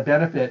don't get the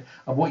benefit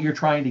of what you're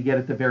trying to get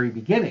at the very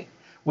beginning.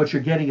 What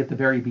you're getting at the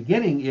very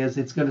beginning is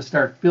it's going to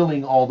start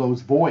filling all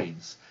those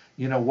voids,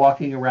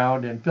 walking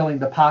around and filling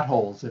the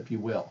potholes, if you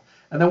will.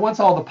 And then once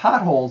all the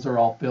potholes are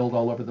all filled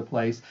all over the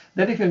place,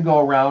 then it can go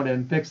around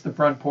and fix the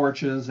front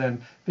porches and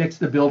fix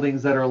the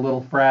buildings that are a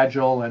little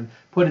fragile and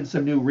put in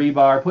some new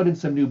rebar, put in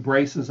some new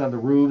braces on the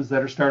roofs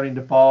that are starting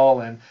to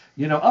fall and,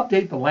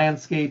 update the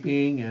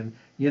landscaping and,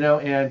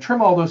 and trim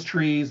all those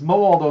trees,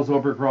 mow all those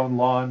overgrown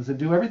lawns and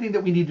do everything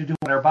that we need to do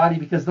in our body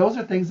because those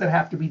are things that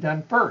have to be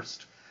done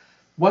first.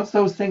 Once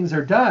those things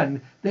are done,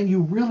 then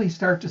you really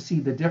start to see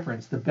the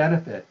difference, the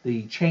benefit,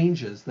 the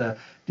changes, the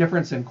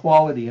difference in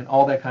quality and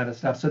all that kind of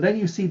stuff. So then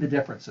you see the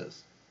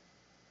differences.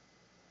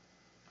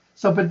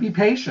 So, but be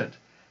patient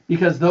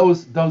because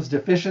those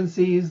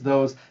deficiencies,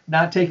 those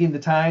not taking the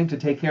time to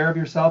take care of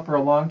yourself for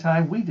a long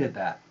time, we did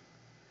that.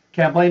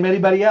 Can't blame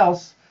anybody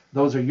else.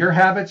 Those are your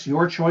habits,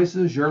 your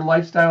choices, your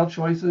lifestyle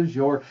choices,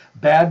 your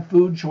bad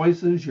food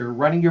choices. You're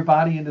running your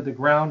body into the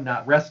ground,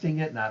 not resting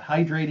it, not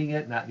hydrating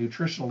it, not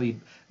nutritionally,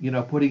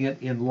 putting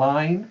it in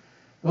line.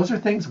 Those are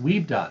things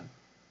we've done.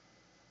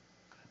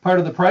 Part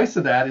of the price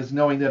of that is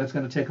knowing that it's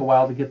going to take a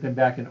while to get them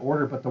back in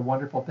order, but the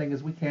wonderful thing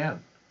is we can.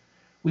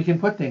 We can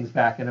put things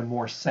back in a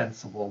more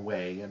sensible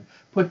way and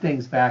put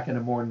things back in a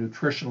more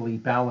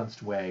nutritionally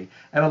balanced way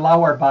and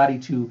allow our body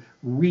to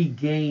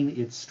regain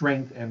its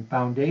strength and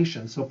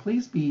foundation. So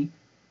please be,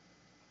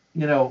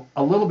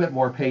 a little bit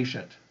more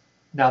patient.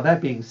 Now,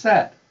 that being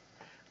said,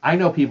 I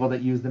know people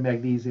that use the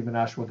magnesium and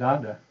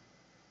ashwagandha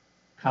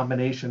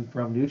combination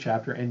from New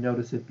Chapter and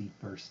notice it the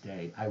first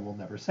day. I will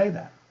never say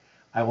that.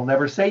 I will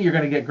never say you're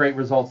going to get great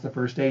results the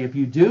first day. If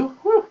you do,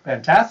 whew,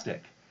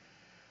 fantastic.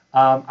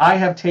 I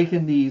have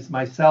taken these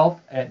myself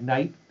at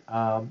night,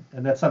 and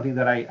that's something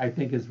that I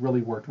think has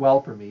really worked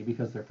well for me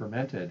because they're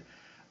fermented.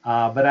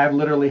 But I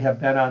literally have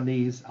been on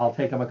these. I'll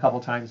take them a couple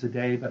times a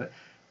day, but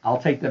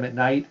I'll take them at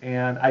night.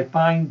 And I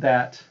find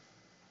that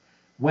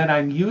when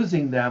I'm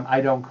using them, I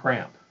don't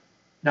cramp.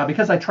 Now,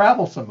 because I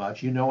travel so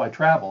much, I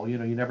travel. You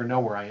never know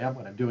where I am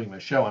when I'm doing my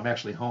show. I'm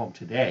actually home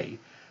today,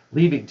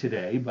 leaving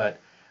today. But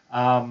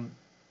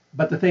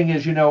the thing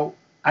is,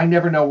 I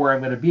never know where I'm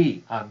going to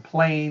be on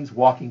planes,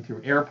 walking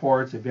through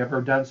airports. Have you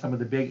ever done some of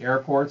the big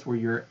airports where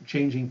you're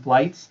changing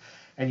flights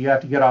and you have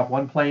to get off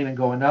one plane and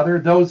go another?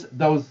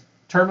 Those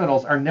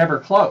terminals are never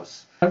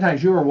close.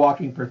 Sometimes you are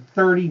walking for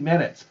 30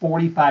 minutes,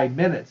 45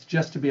 minutes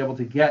just to be able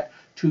to get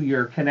to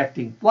your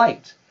connecting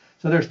flight.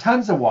 So there's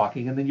tons of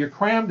walking, and then you're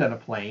crammed on a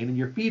plane and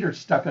your feet are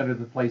stuck under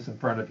the place in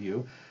front of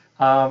you.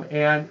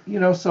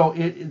 So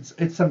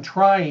it's some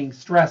trying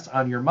stress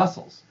on your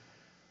muscles.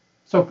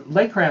 So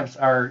leg cramps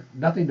are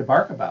nothing to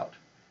bark about.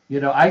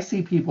 I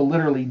see people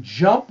literally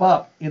jump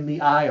up in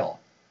the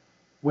aisle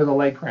with a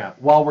leg cramp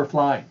while we're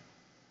flying.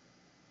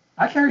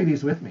 I carry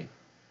these with me.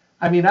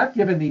 I mean, I've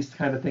given these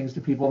kind of things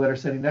to people that are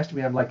sitting next to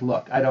me. I'm like,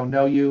 look, I don't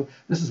know you.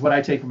 This is what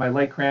I take for my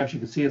leg cramps. You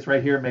can see it's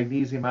right here,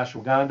 magnesium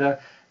ashwagandha.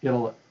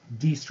 It'll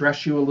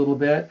de-stress you a little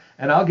bit.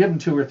 And I'll give them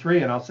 2 or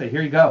 3 and I'll say,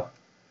 here you go.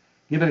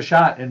 Give it a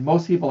shot. And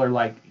most people are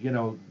like,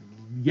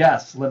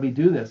 yes, let me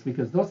do this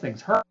because those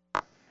things hurt.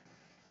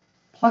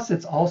 Plus,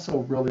 it's also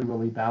really,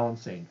 really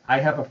balancing.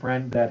 I have a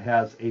friend that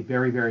has a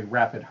very, very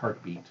rapid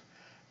heartbeat.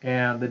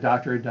 And the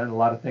doctor had done a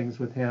lot of things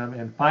with him.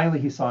 And finally,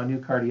 he saw a new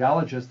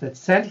cardiologist that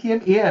sent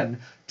him in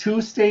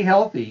to stay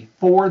healthy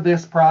for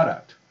this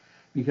product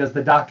because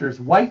the doctor's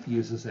wife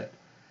uses it.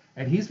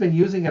 And he's been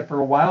using it for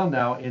a while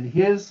now. And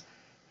his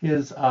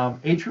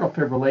atrial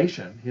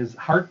fibrillation, his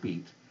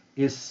heartbeat,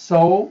 is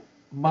so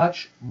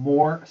much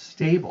more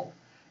stable.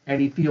 And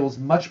he feels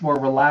much more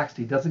relaxed.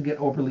 He doesn't get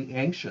overly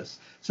anxious.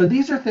 So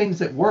these are things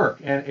that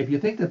work. And if you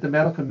think that the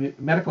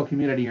medical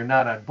community are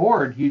not on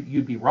board,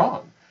 you'd be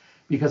wrong.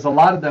 Because a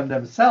lot of them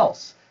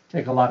themselves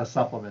take a lot of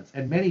supplements.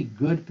 And many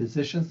good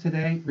physicians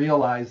today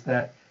realize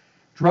that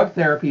drug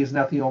therapy is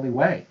not the only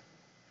way.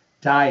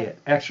 Diet,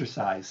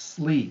 exercise,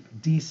 sleep,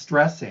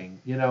 de-stressing,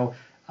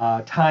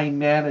 time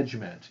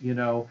management,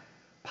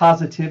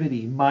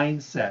 positivity,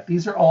 mindset.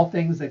 These are all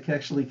things that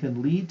actually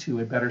can lead to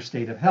a better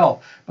state of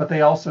health. But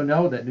they also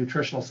know that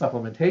nutritional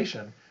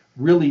supplementation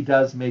really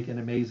does make an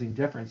amazing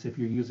difference if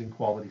you're using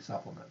quality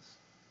supplements.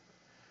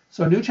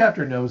 So New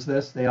Chapter knows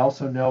this. They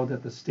also know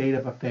that the state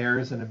of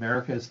affairs in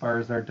America as far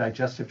as our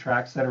digestive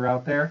tracts that are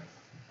out there,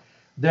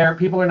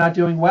 people are not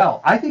doing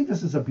well. I think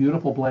this is a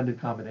beautiful blended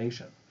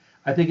combination.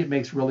 I think it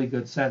makes really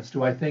good sense.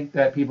 Do I think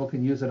that people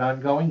can use it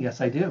ongoing?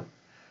 Yes, I do.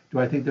 Do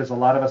I think there's a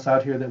lot of us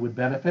out here that would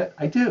benefit?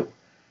 I do.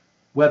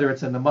 Whether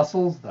it's in the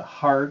muscles, the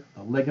heart,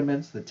 the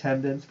ligaments, the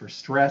tendons, for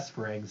stress,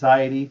 for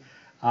anxiety,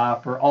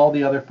 for all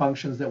the other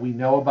functions that we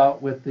know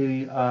about with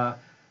the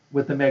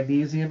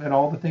magnesium and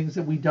all the things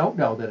that we don't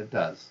know that it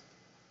does.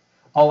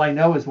 All I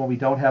know is when we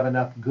don't have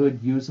enough good,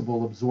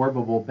 usable,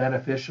 absorbable,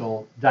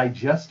 beneficial,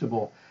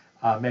 digestible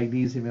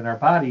magnesium in our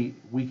body,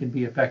 we can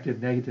be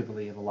affected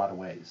negatively in a lot of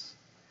ways.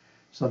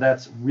 So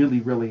that's really,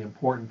 really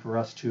important for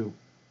us to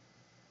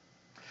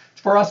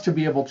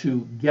be able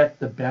to get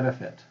the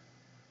benefit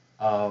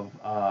of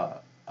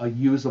a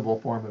usable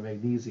form of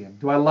magnesium.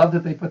 Do I love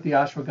that they put the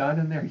ashwagandha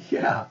in there?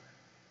 Yeah.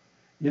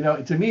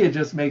 To me, it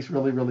just makes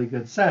really, really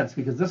good sense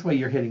because this way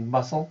you're hitting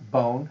muscle,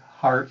 bone,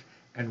 heart,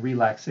 and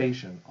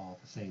relaxation all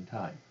at the same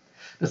time.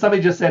 Now,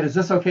 somebody just said, is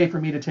this okay for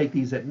me to take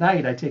these at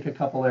night? I take a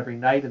couple every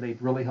night and they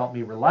really help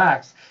me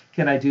relax.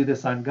 Can I do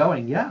this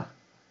ongoing? Yeah,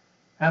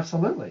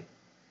 absolutely.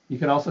 You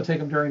can also take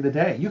them during the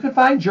day. You can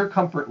find your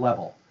comfort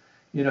level.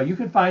 You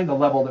can find the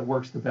level that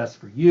works the best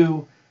for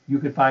you. You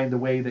can find the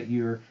way that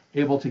you're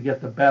able to get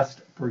the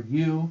best for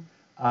you.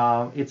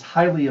 It's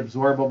highly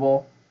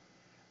absorbable.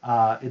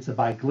 It's a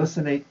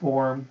biglycinate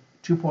form,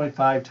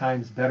 2.5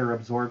 times better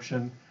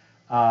absorption.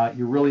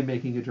 You're really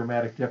making a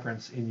dramatic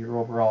difference in your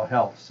overall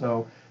health.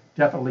 So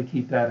definitely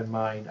keep that in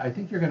mind. I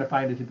think you're going to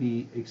find it to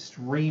be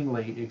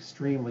extremely,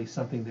 extremely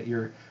something that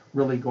you're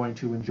really going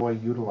to enjoy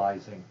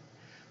utilizing.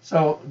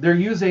 So they're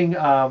using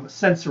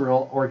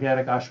Sensoril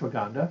organic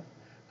ashwagandha,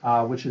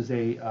 which is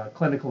a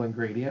clinical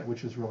ingredient,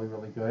 which is really,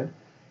 really good.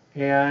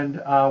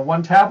 And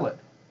one tablet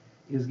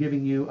is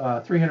giving you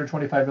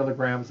 325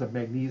 milligrams of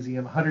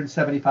magnesium,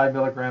 175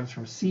 milligrams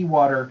from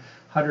seawater,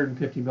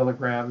 150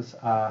 milligrams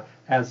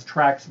as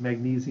Trax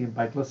magnesium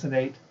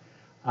biglycinate,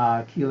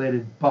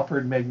 chelated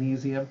buffered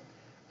magnesium,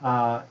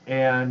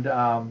 and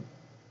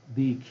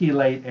the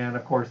chelate, and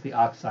of course the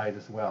oxide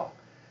as well.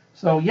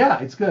 So yeah,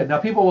 it's good. Now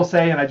people will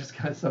say, and I just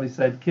got somebody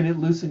said, can it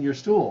loosen your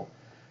stool?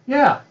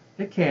 Yeah,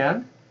 it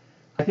can.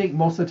 I think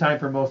most of the time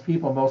for most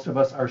people, most of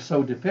us are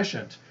so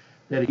deficient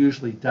that it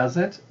usually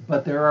doesn't,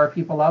 but there are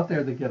people out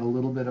there that get a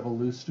little bit of a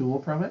loose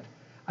stool from it.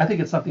 I think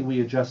it's something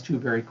we adjust to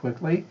very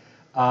quickly.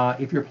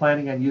 If you're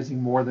planning on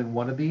using more than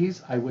one of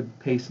these, I would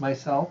pace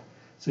myself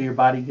so your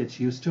body gets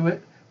used to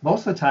it.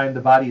 Most of the time,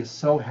 the body is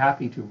so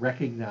happy to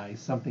recognize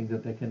something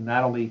that they can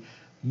not only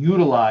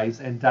utilize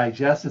and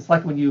digest. It's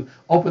like when you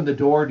open the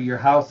door to your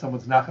house,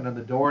 someone's knocking on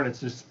the door, and it's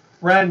this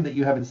friend that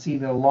you haven't seen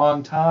in a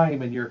long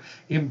time, and you're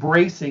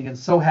embracing and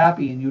so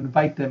happy, and you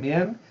invite them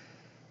in.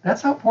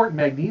 That's how important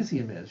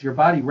magnesium is. Your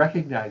body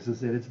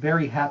recognizes it. It's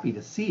very happy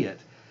to see it,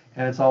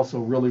 and it's also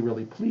really,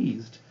 really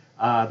pleased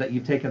that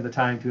you've taken the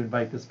time to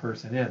invite this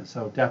person in.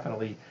 So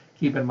definitely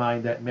keep in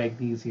mind that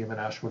magnesium and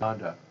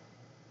ashwagandha.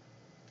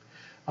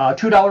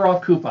 $2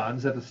 off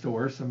coupons at the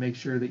store, so make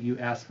sure that you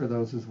ask for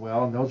those as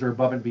well, and those are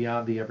above and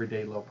beyond the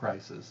everyday low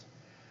prices.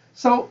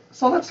 So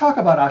let's talk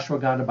about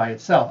ashwagandha by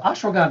itself.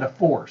 Ashwagandha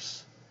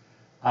Force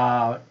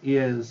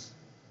is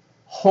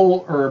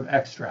whole herb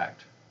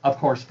extract, of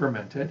course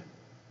fermented.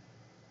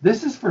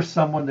 This is for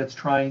someone that's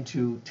trying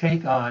to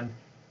take on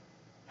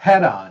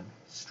head-on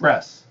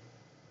stress.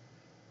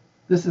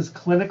 This is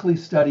clinically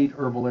studied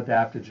herbal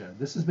adaptogen.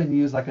 This has been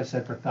used, like I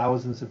said, for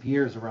thousands of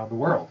years around the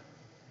world.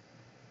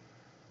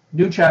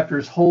 New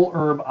Chapter's whole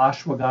herb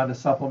ashwagandha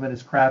supplement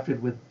is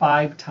crafted with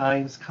 5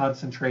 times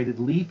concentrated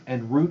leaf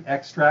and root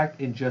extract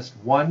in just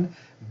 1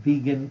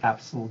 vegan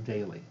capsule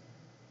daily.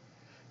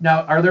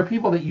 Now, are there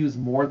people that use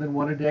more than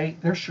 1 a day?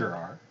 There sure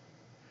are,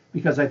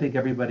 because I think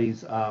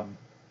everybody's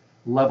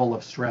level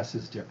of stress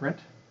is different.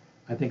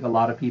 I think a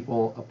lot of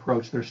people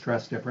approach their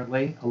stress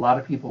differently. A lot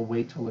of people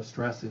wait till the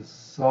stress is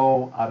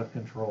so out of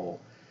control,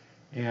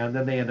 and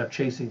then they end up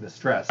chasing the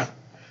stress.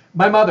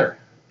 My mother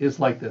is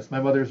like this. My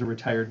mother is a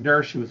retired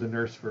nurse. She was a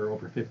nurse for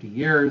over 50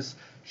 years.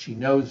 She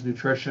knows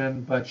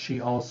nutrition, but she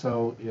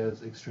also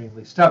is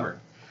extremely stubborn.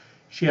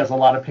 She has a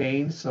lot of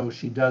pain, so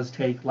she does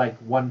take like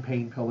 1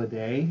 pain pill a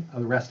day.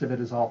 The rest of it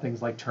is all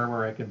things like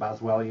turmeric and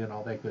boswellia and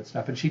all that good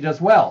stuff, and she does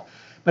well.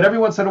 But every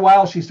once in a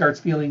while, she starts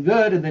feeling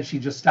good, and then she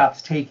just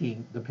stops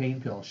taking the pain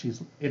pill.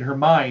 She's in her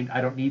mind, I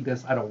don't need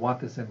this, I don't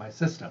want this in my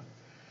system.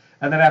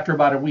 And then after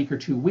about a week or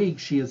 2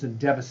 weeks, she is in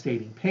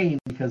devastating pain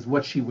because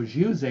what she was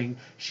using,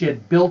 she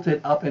had built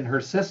it up in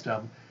her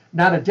system,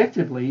 not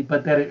addictively,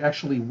 but that it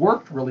actually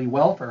worked really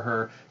well for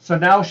her. So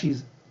now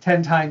she's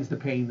 10 times the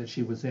pain that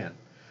she was in.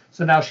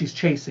 So now she's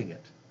chasing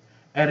it.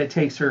 And it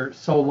takes her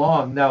so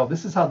long. Now,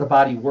 this is how the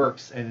body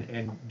works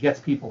and gets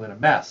people in a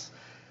mess.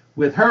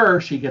 With her,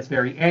 she gets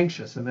very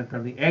anxious, and then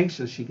from the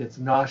anxious, she gets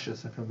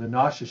nauseous, and from the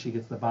nauseous, she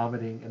gets the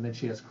vomiting, and then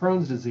she has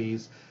Crohn's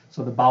disease,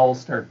 so the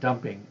bowels start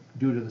dumping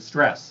due to the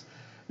stress.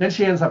 Then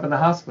she ends up in the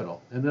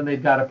hospital, and then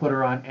they've got to put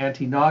her on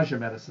anti-nausea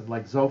medicine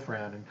like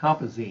Zofran and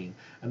Compazine,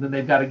 and then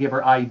they've got to give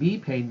her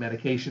IV pain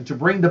medication to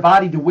bring the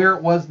body to where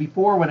it was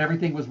before when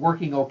everything was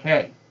working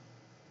okay.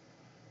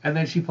 And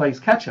then she plays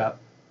catch up,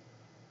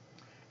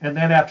 and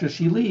then after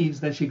she leaves,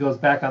 then she goes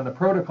back on the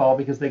protocol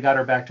because they got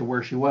her back to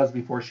where she was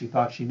before she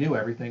thought she knew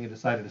everything and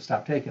decided to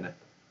stop taking it.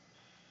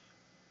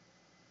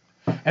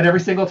 And every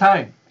single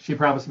time, she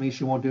promised me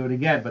she won't do it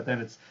again, but then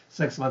it's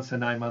 6 months to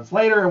 9 months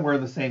later, and we're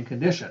in the same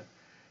condition.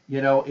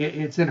 You know,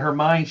 it's in her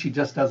mind. She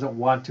just doesn't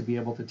want to be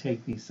able to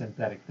take these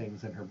synthetic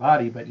things in her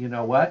body. But you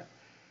know what?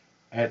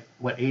 At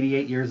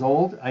 88 years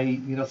old,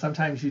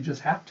 sometimes you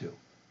just have to,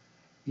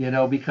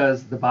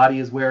 because the body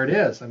is where it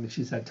is. I mean,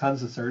 she's had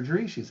tons of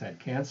surgery. She's had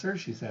cancer.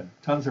 She's had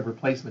tons of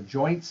replacement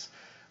joints.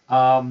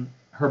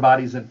 Her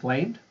body's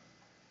inflamed,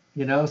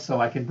 so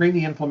I can bring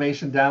the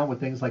inflammation down with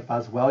things like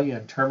boswellia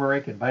and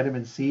turmeric and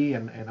vitamin C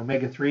and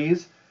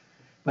omega-3s.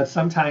 But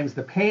sometimes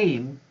the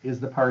pain is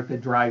the part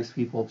that drives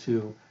people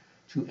to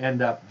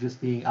end up just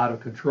being out of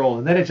control.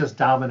 And then it just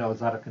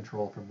dominoes out of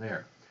control from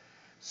there.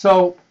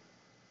 So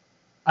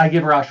I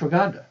give her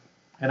ashwagandha.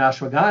 And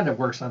ashwagandha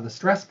works on the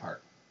stress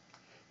part.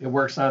 It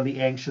works on the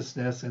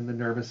anxiousness and the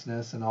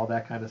nervousness and all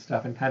that kind of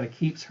stuff and kind of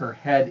keeps her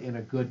head in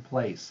a good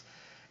place.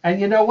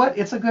 And you know what?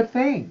 It's a good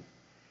thing.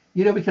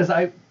 Because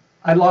I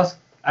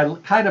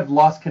kind of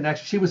lost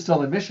connection. She was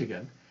still in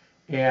Michigan.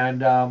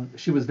 And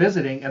she was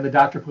visiting, and the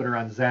doctor put her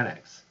on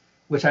Xanax,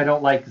 which I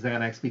don't like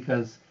Xanax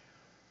because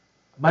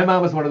my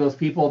mom is one of those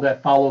people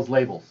that follows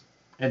labels,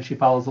 and she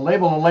follows the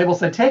label, and the label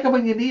said, take them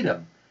when you need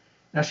them.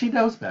 Now she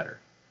knows better.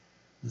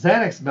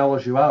 Xanax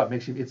mellows you out. It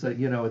makes you, it's a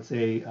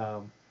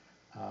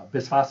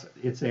bisphosphonate.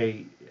 It's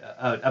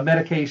a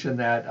medication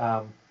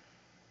that,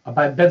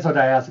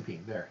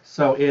 benzodiazepine there.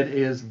 So it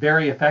is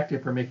very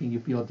effective for making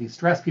you feel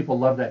de-stressed. People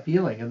love that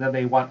feeling, and then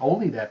they want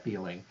only that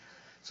feeling.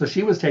 So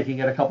she was taking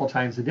it a couple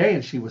times a day,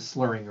 and she was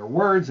slurring her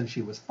words, and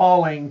she was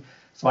falling.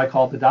 So I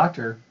called the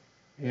doctor,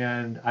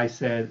 And I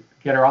said,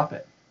 get her off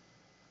it.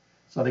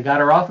 So they got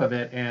her off of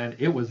it, and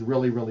it was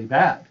really, really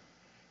bad.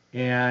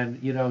 And,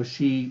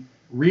 she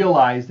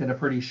realized in a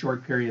pretty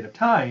short period of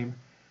time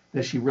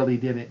that she really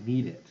didn't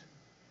need it.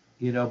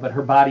 But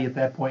her body at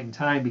that point in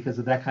time, because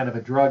of that kind of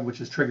a drug, which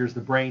just triggers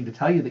the brain to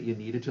tell you that you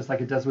need it, just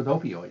like it does with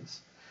opioids.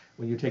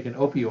 When you're taking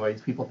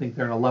opioids, people think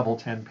they're in a level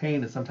 10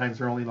 pain, and sometimes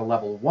they're only in a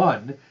level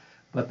 1,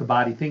 but the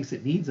body thinks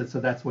it needs it, so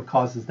that's what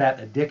causes that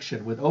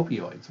addiction with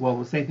opioids. Well,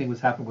 the same thing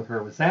was happening with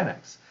her with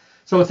Xanax.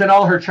 So it's in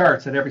all her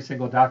charts, and every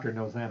single doctor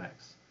knows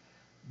Xanax.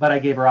 But I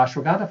gave her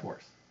ashwagandha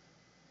force.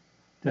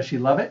 Does she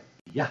love it?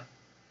 Yeah.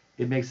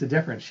 It makes a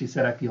difference. She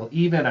said, I feel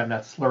even. I'm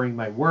not slurring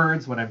my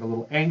words. When I'm a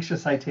little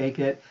anxious, I take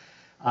it.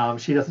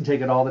 She doesn't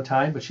take it all the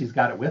time, but she's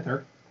got it with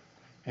her.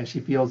 And she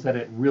feels that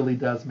it really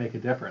does make a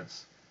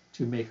difference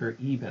to make her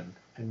even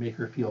and make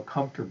her feel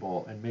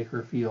comfortable and make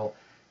her feel,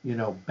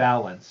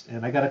 balanced.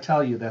 And I got to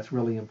tell you, that's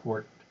really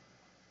important.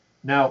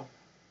 Now,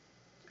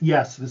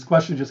 yes, this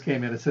question just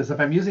came in. It says, if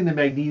I'm using the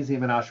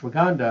magnesium and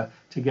ashwagandha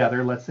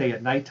together, let's say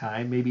at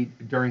nighttime, maybe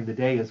during the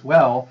day as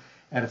well,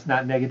 and it's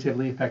not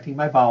negatively affecting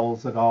my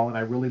bowels at all, and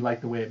I really like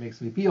the way it makes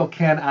me feel,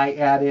 can I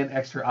add in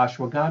extra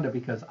ashwagandha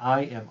because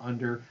I am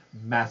under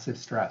massive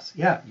stress?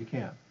 Yeah, you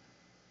can.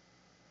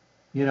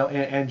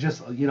 And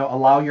just,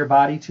 allow your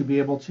body to be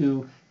able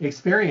to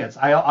experience.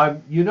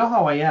 You know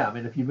how I am,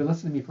 and if you've been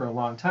listening to me for a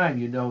long time,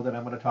 you know that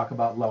I'm going to talk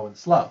about low and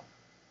slow.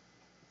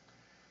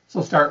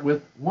 So start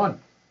with 1.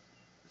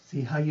 See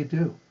how you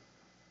do.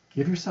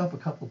 Give yourself a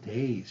couple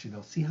days,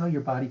 see how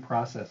your body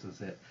processes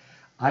it.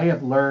 I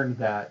have learned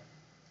that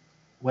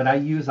when I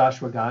use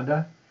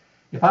ashwagandha,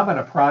 if I'm on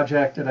a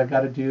project that I've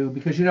got to do,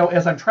 because,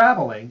 as I'm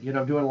traveling,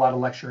 I'm doing a lot of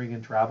lecturing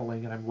and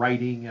traveling, and I'm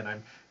writing, and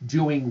I'm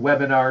doing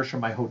webinars from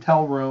my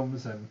hotel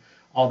rooms and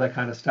all that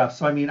kind of stuff.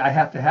 So, I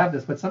have to have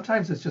this, but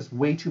sometimes it's just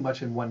way too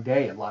much in one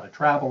day. A lot of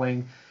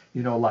traveling, a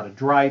lot of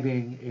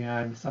driving,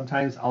 and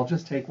sometimes I'll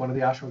just take one of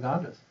the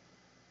ashwagandhas.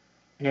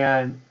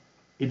 And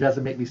it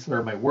doesn't make me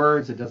slur my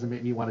words. It doesn't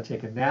make me want to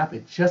take a nap.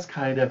 It just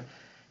kind of,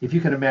 if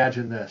you can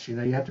imagine this, you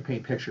have to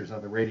paint pictures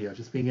on the radio,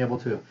 just being able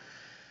to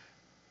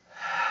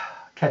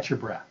catch your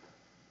breath.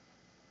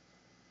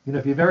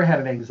 If you've ever had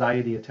an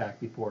anxiety attack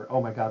before,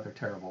 oh my God, they're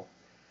terrible.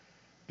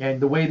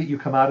 And the way that you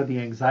come out of the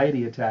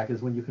anxiety attack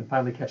is when you can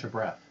finally catch a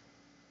breath.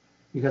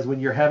 Because when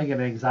you're having an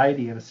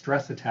anxiety and a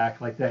stress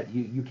attack like that,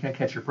 you can't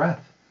catch your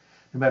breath.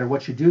 No matter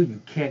what you do, you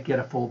can't get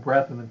a full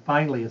breath. And then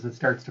finally, as it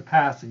starts to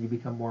pass and you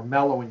become more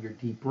mellow and you're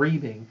deep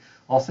breathing,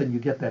 all of a sudden you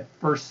get that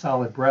first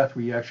solid breath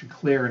where you actually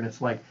clear, and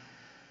it's like,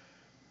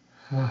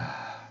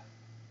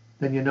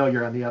 then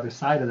you're on the other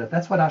side of that.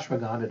 That's what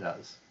ashwagandha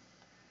does.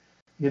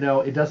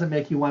 It doesn't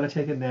make you want to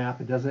take a nap.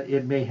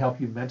 It may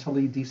help you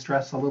mentally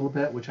de-stress a little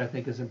bit, which I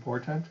think is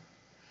important,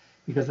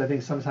 because I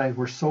think sometimes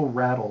we're so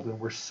rattled and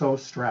we're so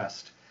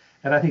stressed.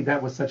 And I think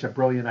that was such a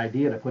brilliant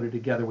idea to put it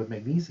together with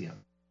magnesium.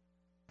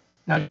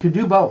 Now, you can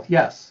do both,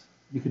 yes.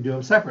 You can do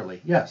them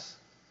separately, yes.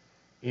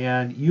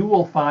 And you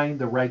will find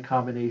the right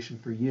combination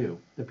for you.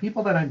 The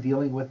people that I'm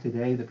dealing with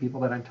today, the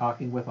people that I'm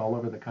talking with all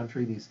over the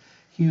country, these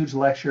huge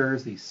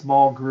lectures, these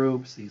small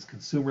groups, these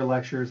consumer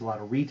lectures, a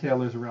lot of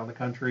retailers around the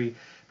country,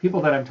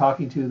 people that I'm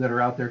talking to that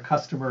are out there,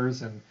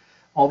 customers, and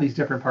all these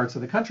different parts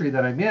of the country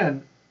that I'm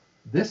in,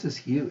 this is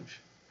huge.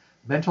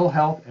 Mental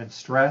health and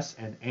stress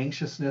and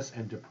anxiousness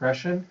and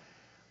depression,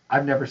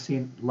 I've never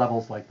seen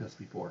levels like this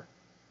before.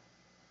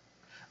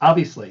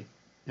 Obviously,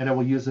 and I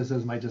will use this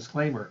as my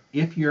disclaimer,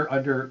 if you're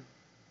under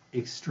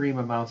extreme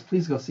amounts,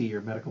 please go see your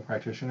medical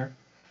practitioner.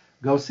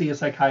 Go see a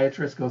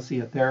psychiatrist, go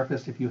see a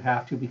therapist if you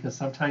have to, because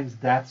sometimes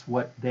that's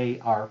what they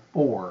are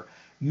for.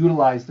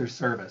 Utilize their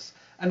service.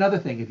 Another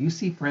thing, if you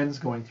see friends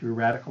going through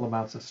radical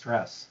amounts of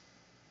stress,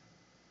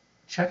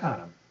 check on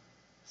them.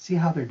 See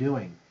how they're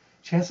doing.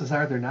 Chances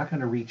are they're not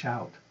going to reach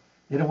out.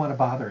 They don't want to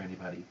bother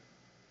anybody.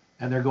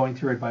 And they're going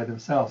through it by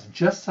themselves.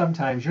 Just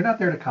sometimes you're not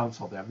there to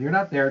counsel them. You're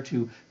not there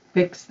to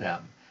fix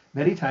them.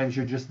 Many times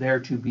you're just there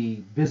to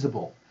be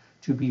visible,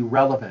 to be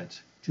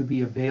relevant, to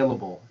be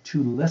available,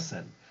 to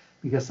listen.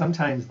 Because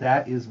sometimes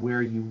that is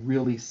where you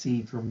really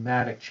see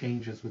dramatic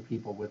changes with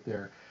people with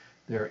their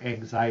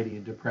anxiety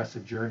and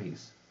depressive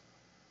journeys.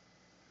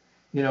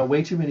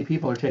 Way too many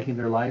people are taking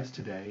their lives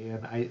today.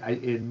 And I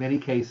in many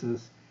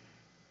cases,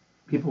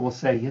 people will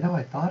say,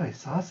 I thought I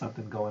saw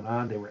something going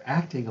on. They were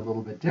acting a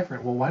little bit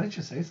different. Well, why didn't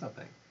you say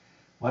something?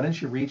 Why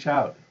didn't you reach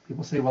out?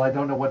 People say, well, I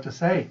don't know what to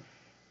say.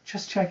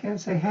 Just check in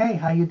and say, hey,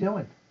 how you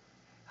doing?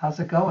 How's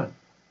it going?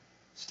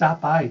 Stop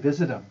by,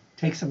 visit them,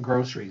 take some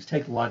groceries,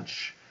 take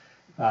lunch,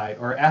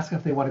 or ask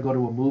if they want to go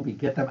to a movie,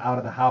 get them out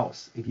of the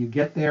house. If you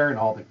get there and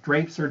all the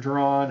drapes are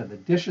drawn and the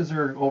dishes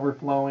are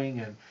overflowing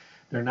and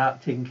they're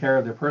not taking care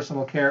of their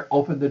personal care,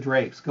 open the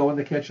drapes, go in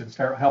the kitchen,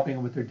 start helping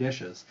them with their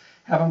dishes.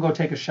 Have them go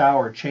take a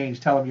shower, change,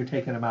 tell them you're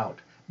taking them out.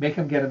 Make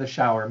them get in the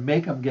shower,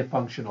 make them get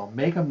functional,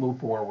 make them move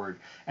forward,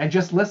 and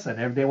just listen.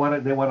 If they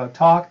want to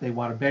talk, they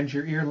want to bend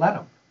your ear, let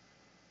them.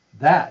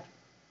 That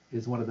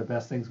is one of the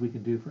best things we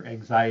can do for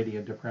anxiety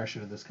and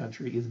depression in this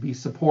country, is be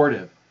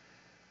supportive.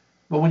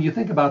 But when you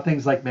think about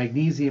things like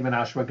magnesium and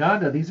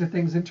ashwagandha, these are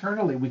things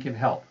internally we can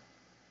help.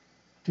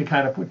 to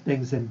kind of put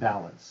things in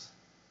balance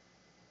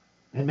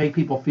and make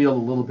people feel a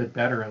little bit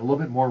better and a little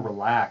bit more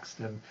relaxed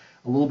and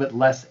a little bit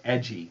less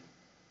edgy.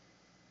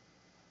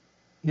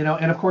 And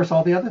of course,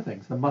 all the other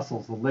things, the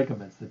muscles, the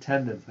ligaments, the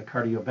tendons, the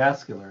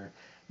cardiovascular.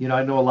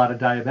 I know a lot of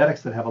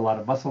diabetics that have a lot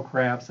of muscle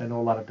cramps. I know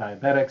a lot of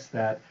diabetics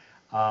that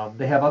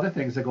they have other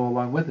things that go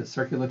along with it,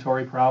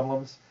 circulatory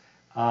problems,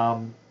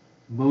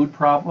 mood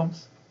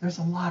problems. There's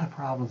a lot of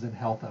problems in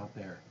health out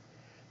there.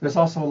 There's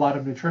also a lot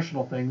of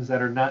nutritional things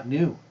that are not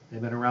new.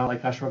 They've been around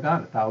like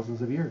ashwagandha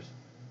thousands of years.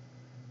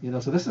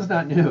 So this is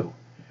not new.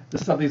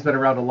 This is something that's been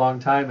around a long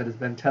time and has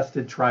been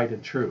tested, tried,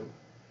 and true.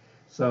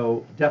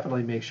 So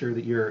definitely make sure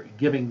that you're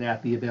giving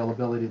that the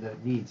availability that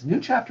it needs. New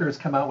Chapter has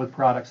come out with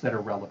products that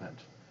are relevant.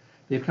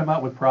 They've come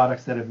out with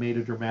products that have made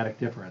a dramatic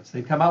difference.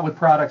 They've come out with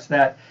products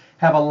that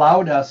have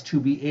allowed us to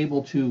be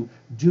able to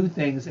do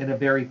things in a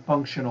very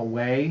functional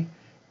way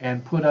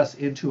and put us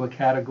into a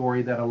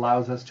category that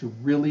allows us to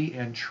really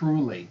and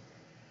truly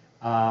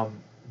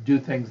do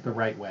things the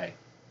right way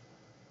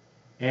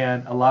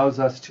and allows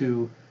us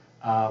to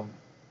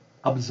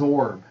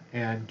absorb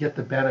and get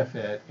the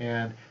benefit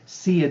and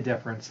see a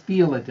difference,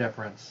 feel a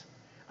difference.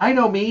 I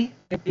know me,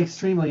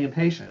 extremely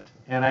impatient,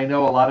 and I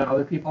know a lot of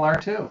other people are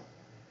too.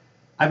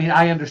 I mean,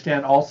 I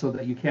understand also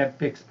that you can't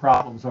fix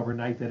problems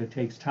overnight, that it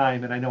takes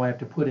time, and I know I have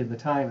to put in the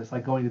time. It's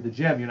like going to the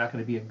gym. You're not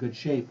going to be in good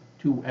shape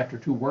after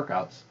 2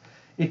 workouts.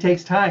 It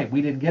takes time.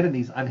 We didn't get in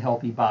these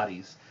unhealthy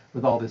bodies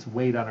with all this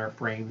weight on our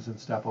frames and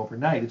stuff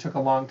overnight. It took a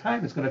long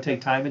time. It's going to take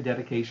time and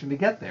dedication to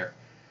get there.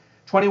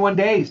 21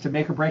 days to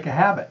make or break a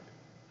habit.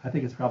 I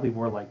think it's probably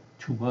more like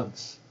 2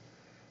 months.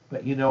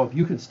 But if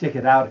you can stick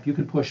it out, if you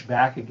can push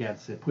back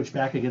against it, push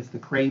back against the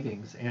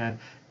cravings and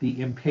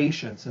the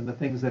impatience and the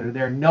things that are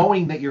there,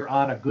 knowing that you're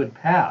on a good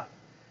path,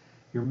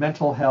 your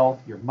mental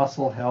health, your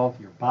muscle health,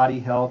 your body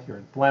health, your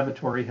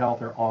inflammatory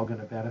health are all going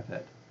to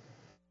benefit.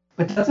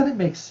 But doesn't it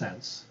make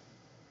sense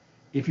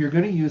if you're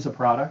going to use a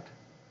product,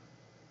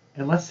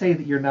 and let's say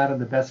that you're not in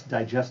the best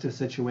digestive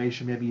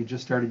situation, maybe you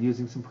just started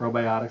using some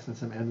probiotics and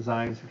some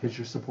enzymes because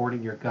you're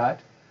supporting your gut,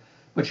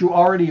 but you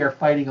already are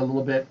fighting a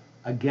little bit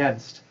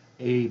against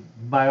a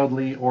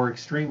mildly or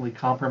extremely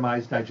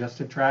compromised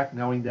digestive tract,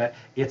 knowing that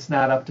it's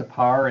not up to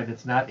par and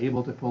it's not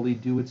able to fully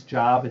do its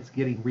job, it's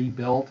getting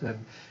rebuilt and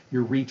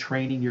you're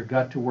retraining your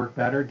gut to work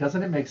better.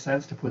 Doesn't it make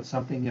sense to put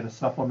something in a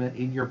supplement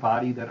in your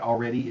body that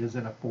already is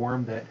in a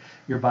form that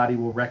your body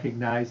will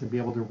recognize and be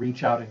able to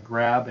reach out and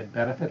grab and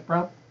benefit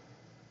from?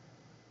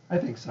 I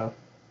think so.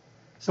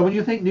 So when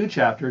you think New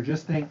Chapter,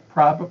 just think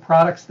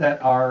products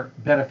that are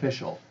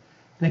beneficial.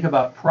 Think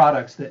about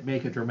products that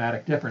make a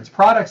dramatic difference.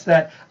 Products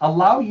that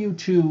allow you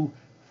to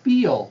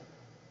feel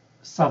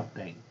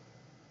something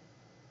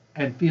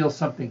and feel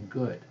something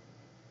good.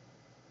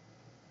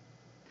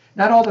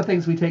 Not all the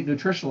things we take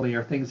nutritionally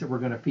are things that we're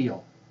going to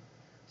feel.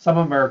 Some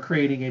of them are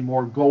creating a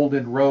more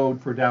golden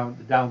road for down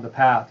the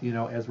path,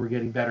 as we're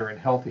getting better and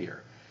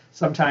healthier.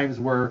 Sometimes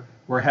we're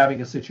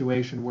having a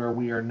situation where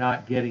we are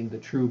not getting the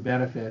true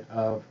benefit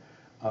of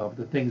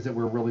the things that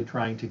we're really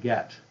trying to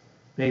get.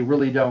 They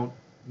really don't.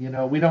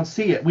 We don't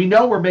see it. We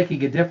know we're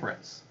making a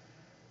difference,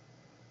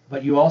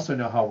 but you also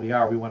know how we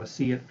are. We want to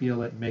see it,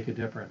 feel it, and make a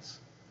difference.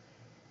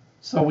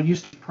 So when you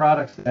see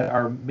products that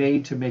are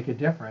made to make a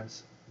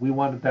difference, we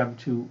want them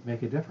to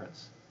make a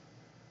difference.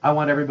 I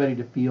want everybody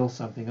to feel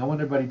something. I want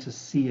everybody to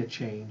see a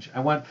change. I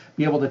want to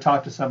be able to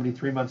talk to somebody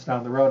 3 months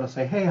down the road and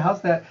say, hey,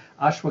 how's that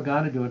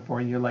ashwagandha doing for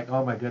you? And you're like,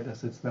 oh my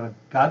goodness, it's been a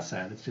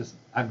godsend. It's just,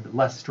 I'm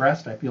less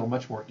stressed. I feel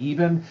much more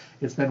even.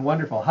 It's been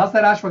wonderful. How's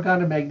that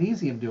ashwagandha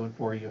magnesium doing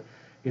for you?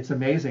 It's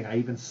amazing. I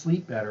even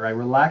sleep better. I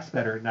relax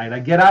better at night. I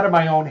get out of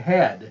my own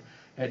head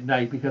at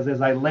night because as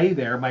I lay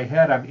there,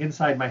 I'm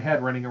inside my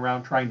head running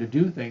around trying to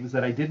do things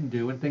that I didn't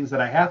do and things that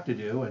I have to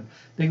do and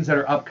things that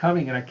are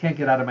upcoming and I can't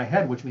get out of my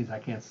head, which means I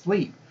can't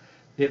sleep.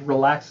 It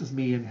relaxes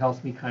me and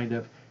helps me kind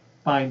of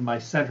find my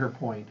center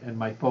point and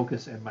my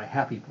focus and my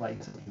happy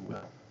place, if you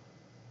will.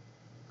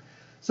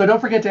 So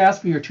don't forget to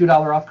ask for your $2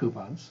 off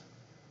coupons.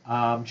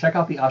 Check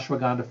out the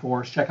Ashwagandha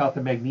Force. Check out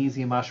the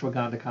Magnesium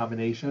Ashwagandha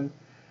combination.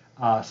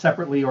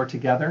 Separately or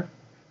together.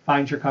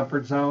 Find your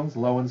comfort zones,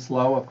 low and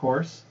slow, of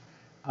course,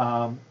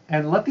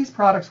 and let these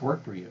products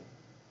work for you.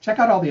 Check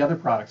out all the other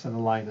products in the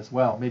line as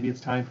well. Maybe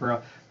it's time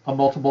for a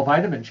multiple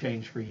vitamin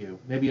change for you.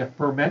 Maybe a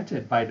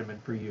fermented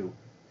vitamin for you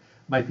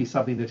might be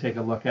something to take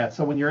a look at.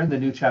 So when you're in the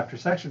New Chapter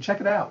section,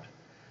 check it out.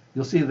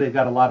 You'll see they've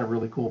got a lot of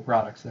really cool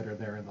products that are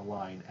there in the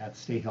line at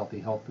Stay Healthy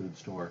Health Food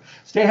Store.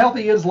 Stay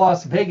Healthy is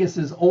Las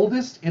Vegas's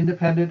oldest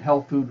independent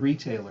health food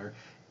retailer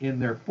in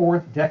their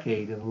 4th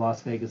decade in the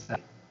Las Vegas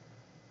Valley.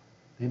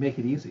 They make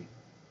it easy.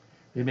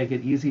 They make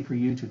it easy for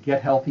you to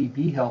get healthy,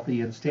 be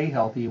healthy, and stay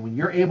healthy. And when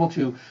you're able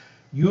to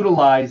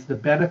utilize the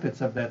benefits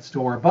of that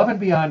store above and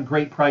beyond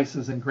great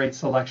prices and great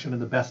selection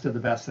and the best of the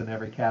best in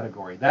every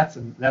category, that's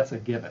a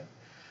given.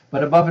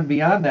 But above and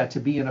beyond that, to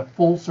be in a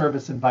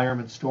full-service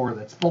environment store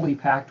that's fully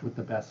packed with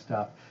the best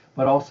stuff,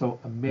 but also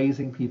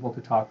amazing people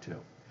to talk to,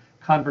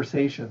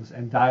 conversations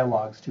and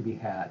dialogues to be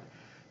had,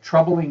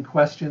 troubling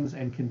questions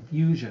and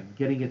confusion,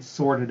 getting it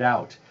sorted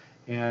out,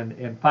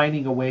 and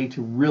finding a way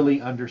to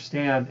really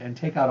understand and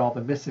take out all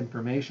the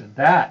misinformation.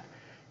 That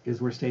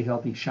is where Stay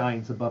Healthy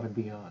shines above and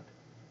beyond.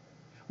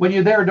 When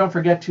you're there, don't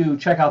forget to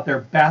check out their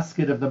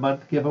Basket of the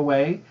Month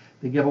giveaway.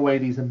 They give away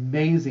these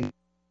amazing,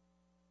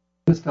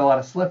 just fill out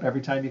a slip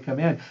every time you come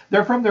in.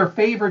 They're from their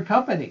favorite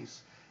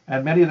companies,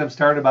 and many of them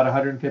start about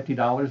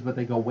 $150, but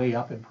they go way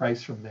up in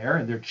price from there,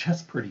 and they're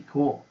just pretty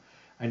cool.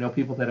 I know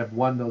people that have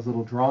won those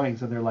little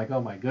drawings, and they're like,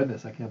 oh my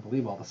goodness, I can't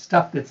believe all the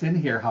stuff that's in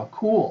here. How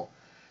cool.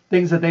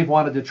 Things that they've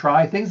wanted to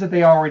try, things that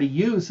they already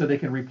use so they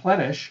can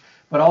replenish,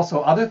 but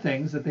also other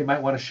things that they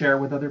might want to share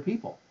with other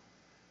people.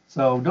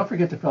 So don't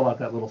forget to fill out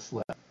that little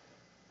slip.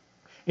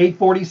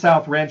 840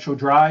 South Rancho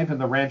Drive in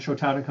the Rancho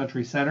Town and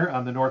Country Center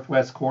on the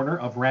northwest corner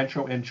of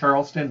Rancho and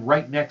Charleston,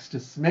 right next to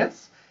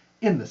Smith's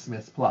in the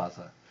Smith's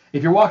Plaza.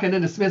 If you're walking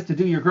into Smith's to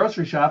do your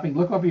grocery shopping,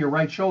 look over your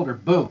right shoulder.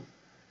 Boom.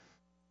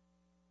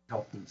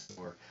 Health food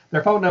store.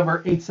 Their phone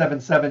number,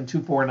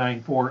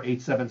 877-2494,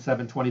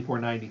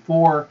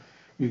 877-2494.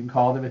 You can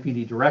call them if you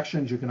need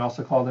directions. You can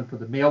also call them for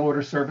the mail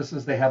order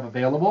services they have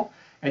available.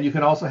 And you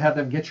can also have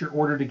them get your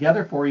order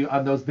together for you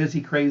on those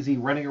busy, crazy,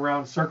 running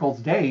around circles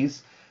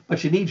days.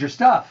 But you need your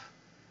stuff.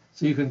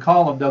 So you can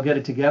call them. They'll get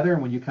it together.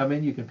 And when you come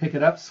in, you can pick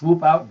it up,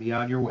 swoop out, and be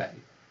on your way.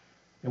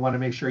 They want to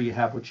make sure you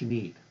have what you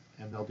need.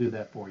 And they'll do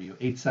that for you.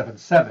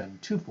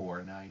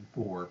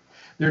 877-2494.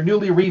 Their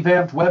newly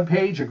revamped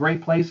webpage, a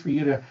great place for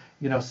you to,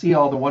 see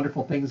all the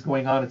wonderful things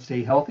going on at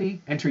Stay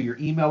Healthy. Enter your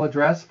email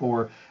address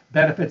for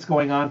benefits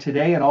going on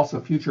today and also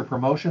future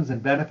promotions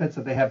and benefits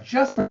that they have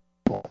just for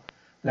people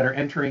that are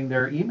entering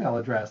their email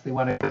address. They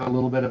want to give a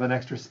little bit of an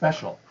extra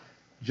special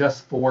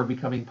just for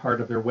becoming part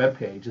of their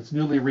webpage. It's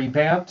newly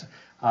revamped.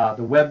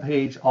 The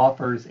webpage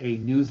offers a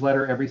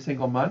newsletter every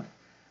single month,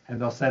 and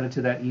they'll send it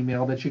to that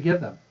email that you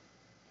give them.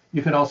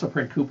 You can also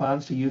print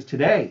coupons to use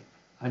today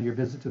on your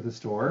visit to the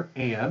store,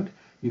 and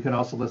you can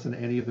also listen to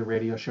any of the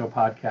radio show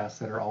podcasts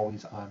that are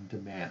always on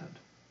demand.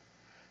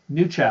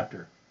 New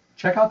Chapter.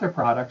 Check out their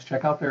products,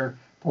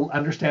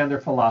 understand their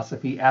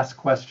philosophy, ask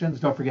questions.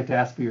 Don't forget to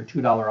ask for your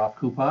 $2 off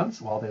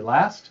coupons while they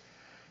last.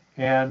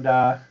 And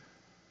I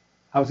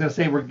was going to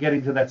say we're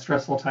getting to that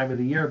stressful time of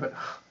the year, but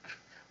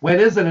when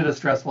isn't it a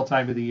stressful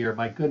time of the year?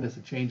 My goodness,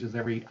 it changes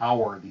every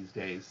hour these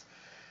days.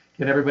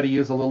 Can everybody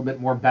use a little bit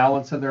more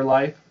balance in their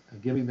life?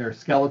 Giving their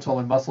skeletal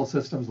and muscle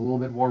systems a little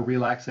bit more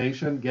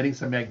relaxation, getting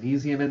some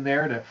magnesium in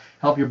there to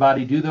help your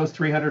body do those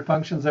 300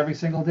 functions every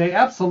single day?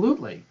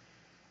 Absolutely.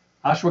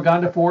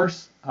 Ashwagandha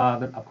Force,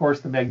 of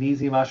course, the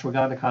magnesium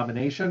ashwagandha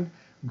combination.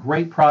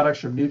 Great products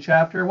from New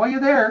Chapter. While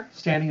you're there,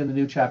 standing in the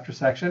New Chapter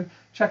section,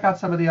 check out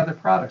some of the other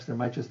products. There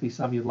might just be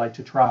some you'd like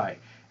to try.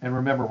 And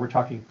remember, we're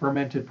talking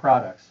fermented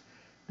products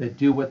that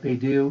do what they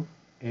do,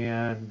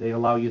 and they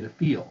allow you to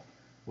feel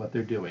what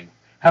they're doing.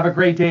 Have a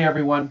great day,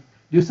 everyone.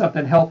 Do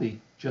something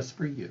healthy just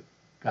for you.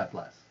 God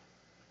bless.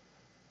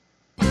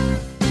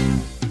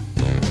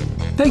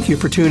 Thank you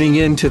for tuning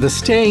in to the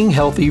Staying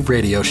Healthy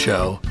Radio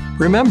Show.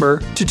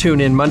 Remember to tune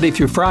in Monday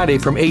through Friday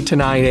from 8 to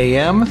 9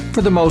 a.m.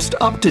 for the most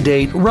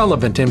up-to-date,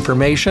 relevant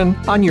information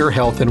on your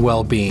health and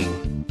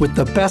well-being, with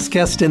the best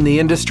guest in the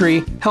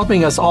industry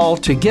helping us all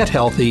to get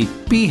healthy,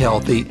 be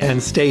healthy,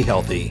 and stay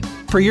healthy.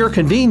 For your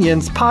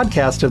convenience,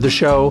 podcasts of the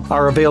show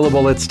are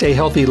available at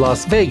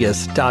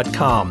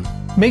stayhealthylasvegas.com.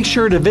 Make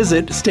sure to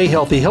visit Stay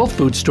Healthy Health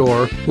Food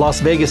Store, Las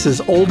Vegas's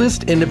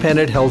oldest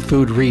independent health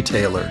food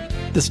retailer.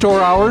 The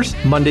store hours,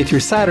 Monday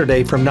through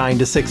Saturday from 9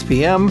 to 6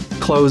 p.m.,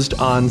 closed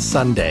on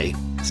Sunday.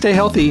 Stay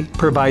Healthy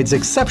provides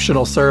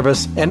exceptional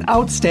service and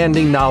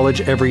outstanding knowledge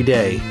every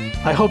day.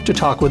 I hope to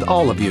talk with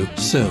all of you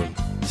soon.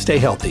 Stay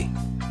healthy.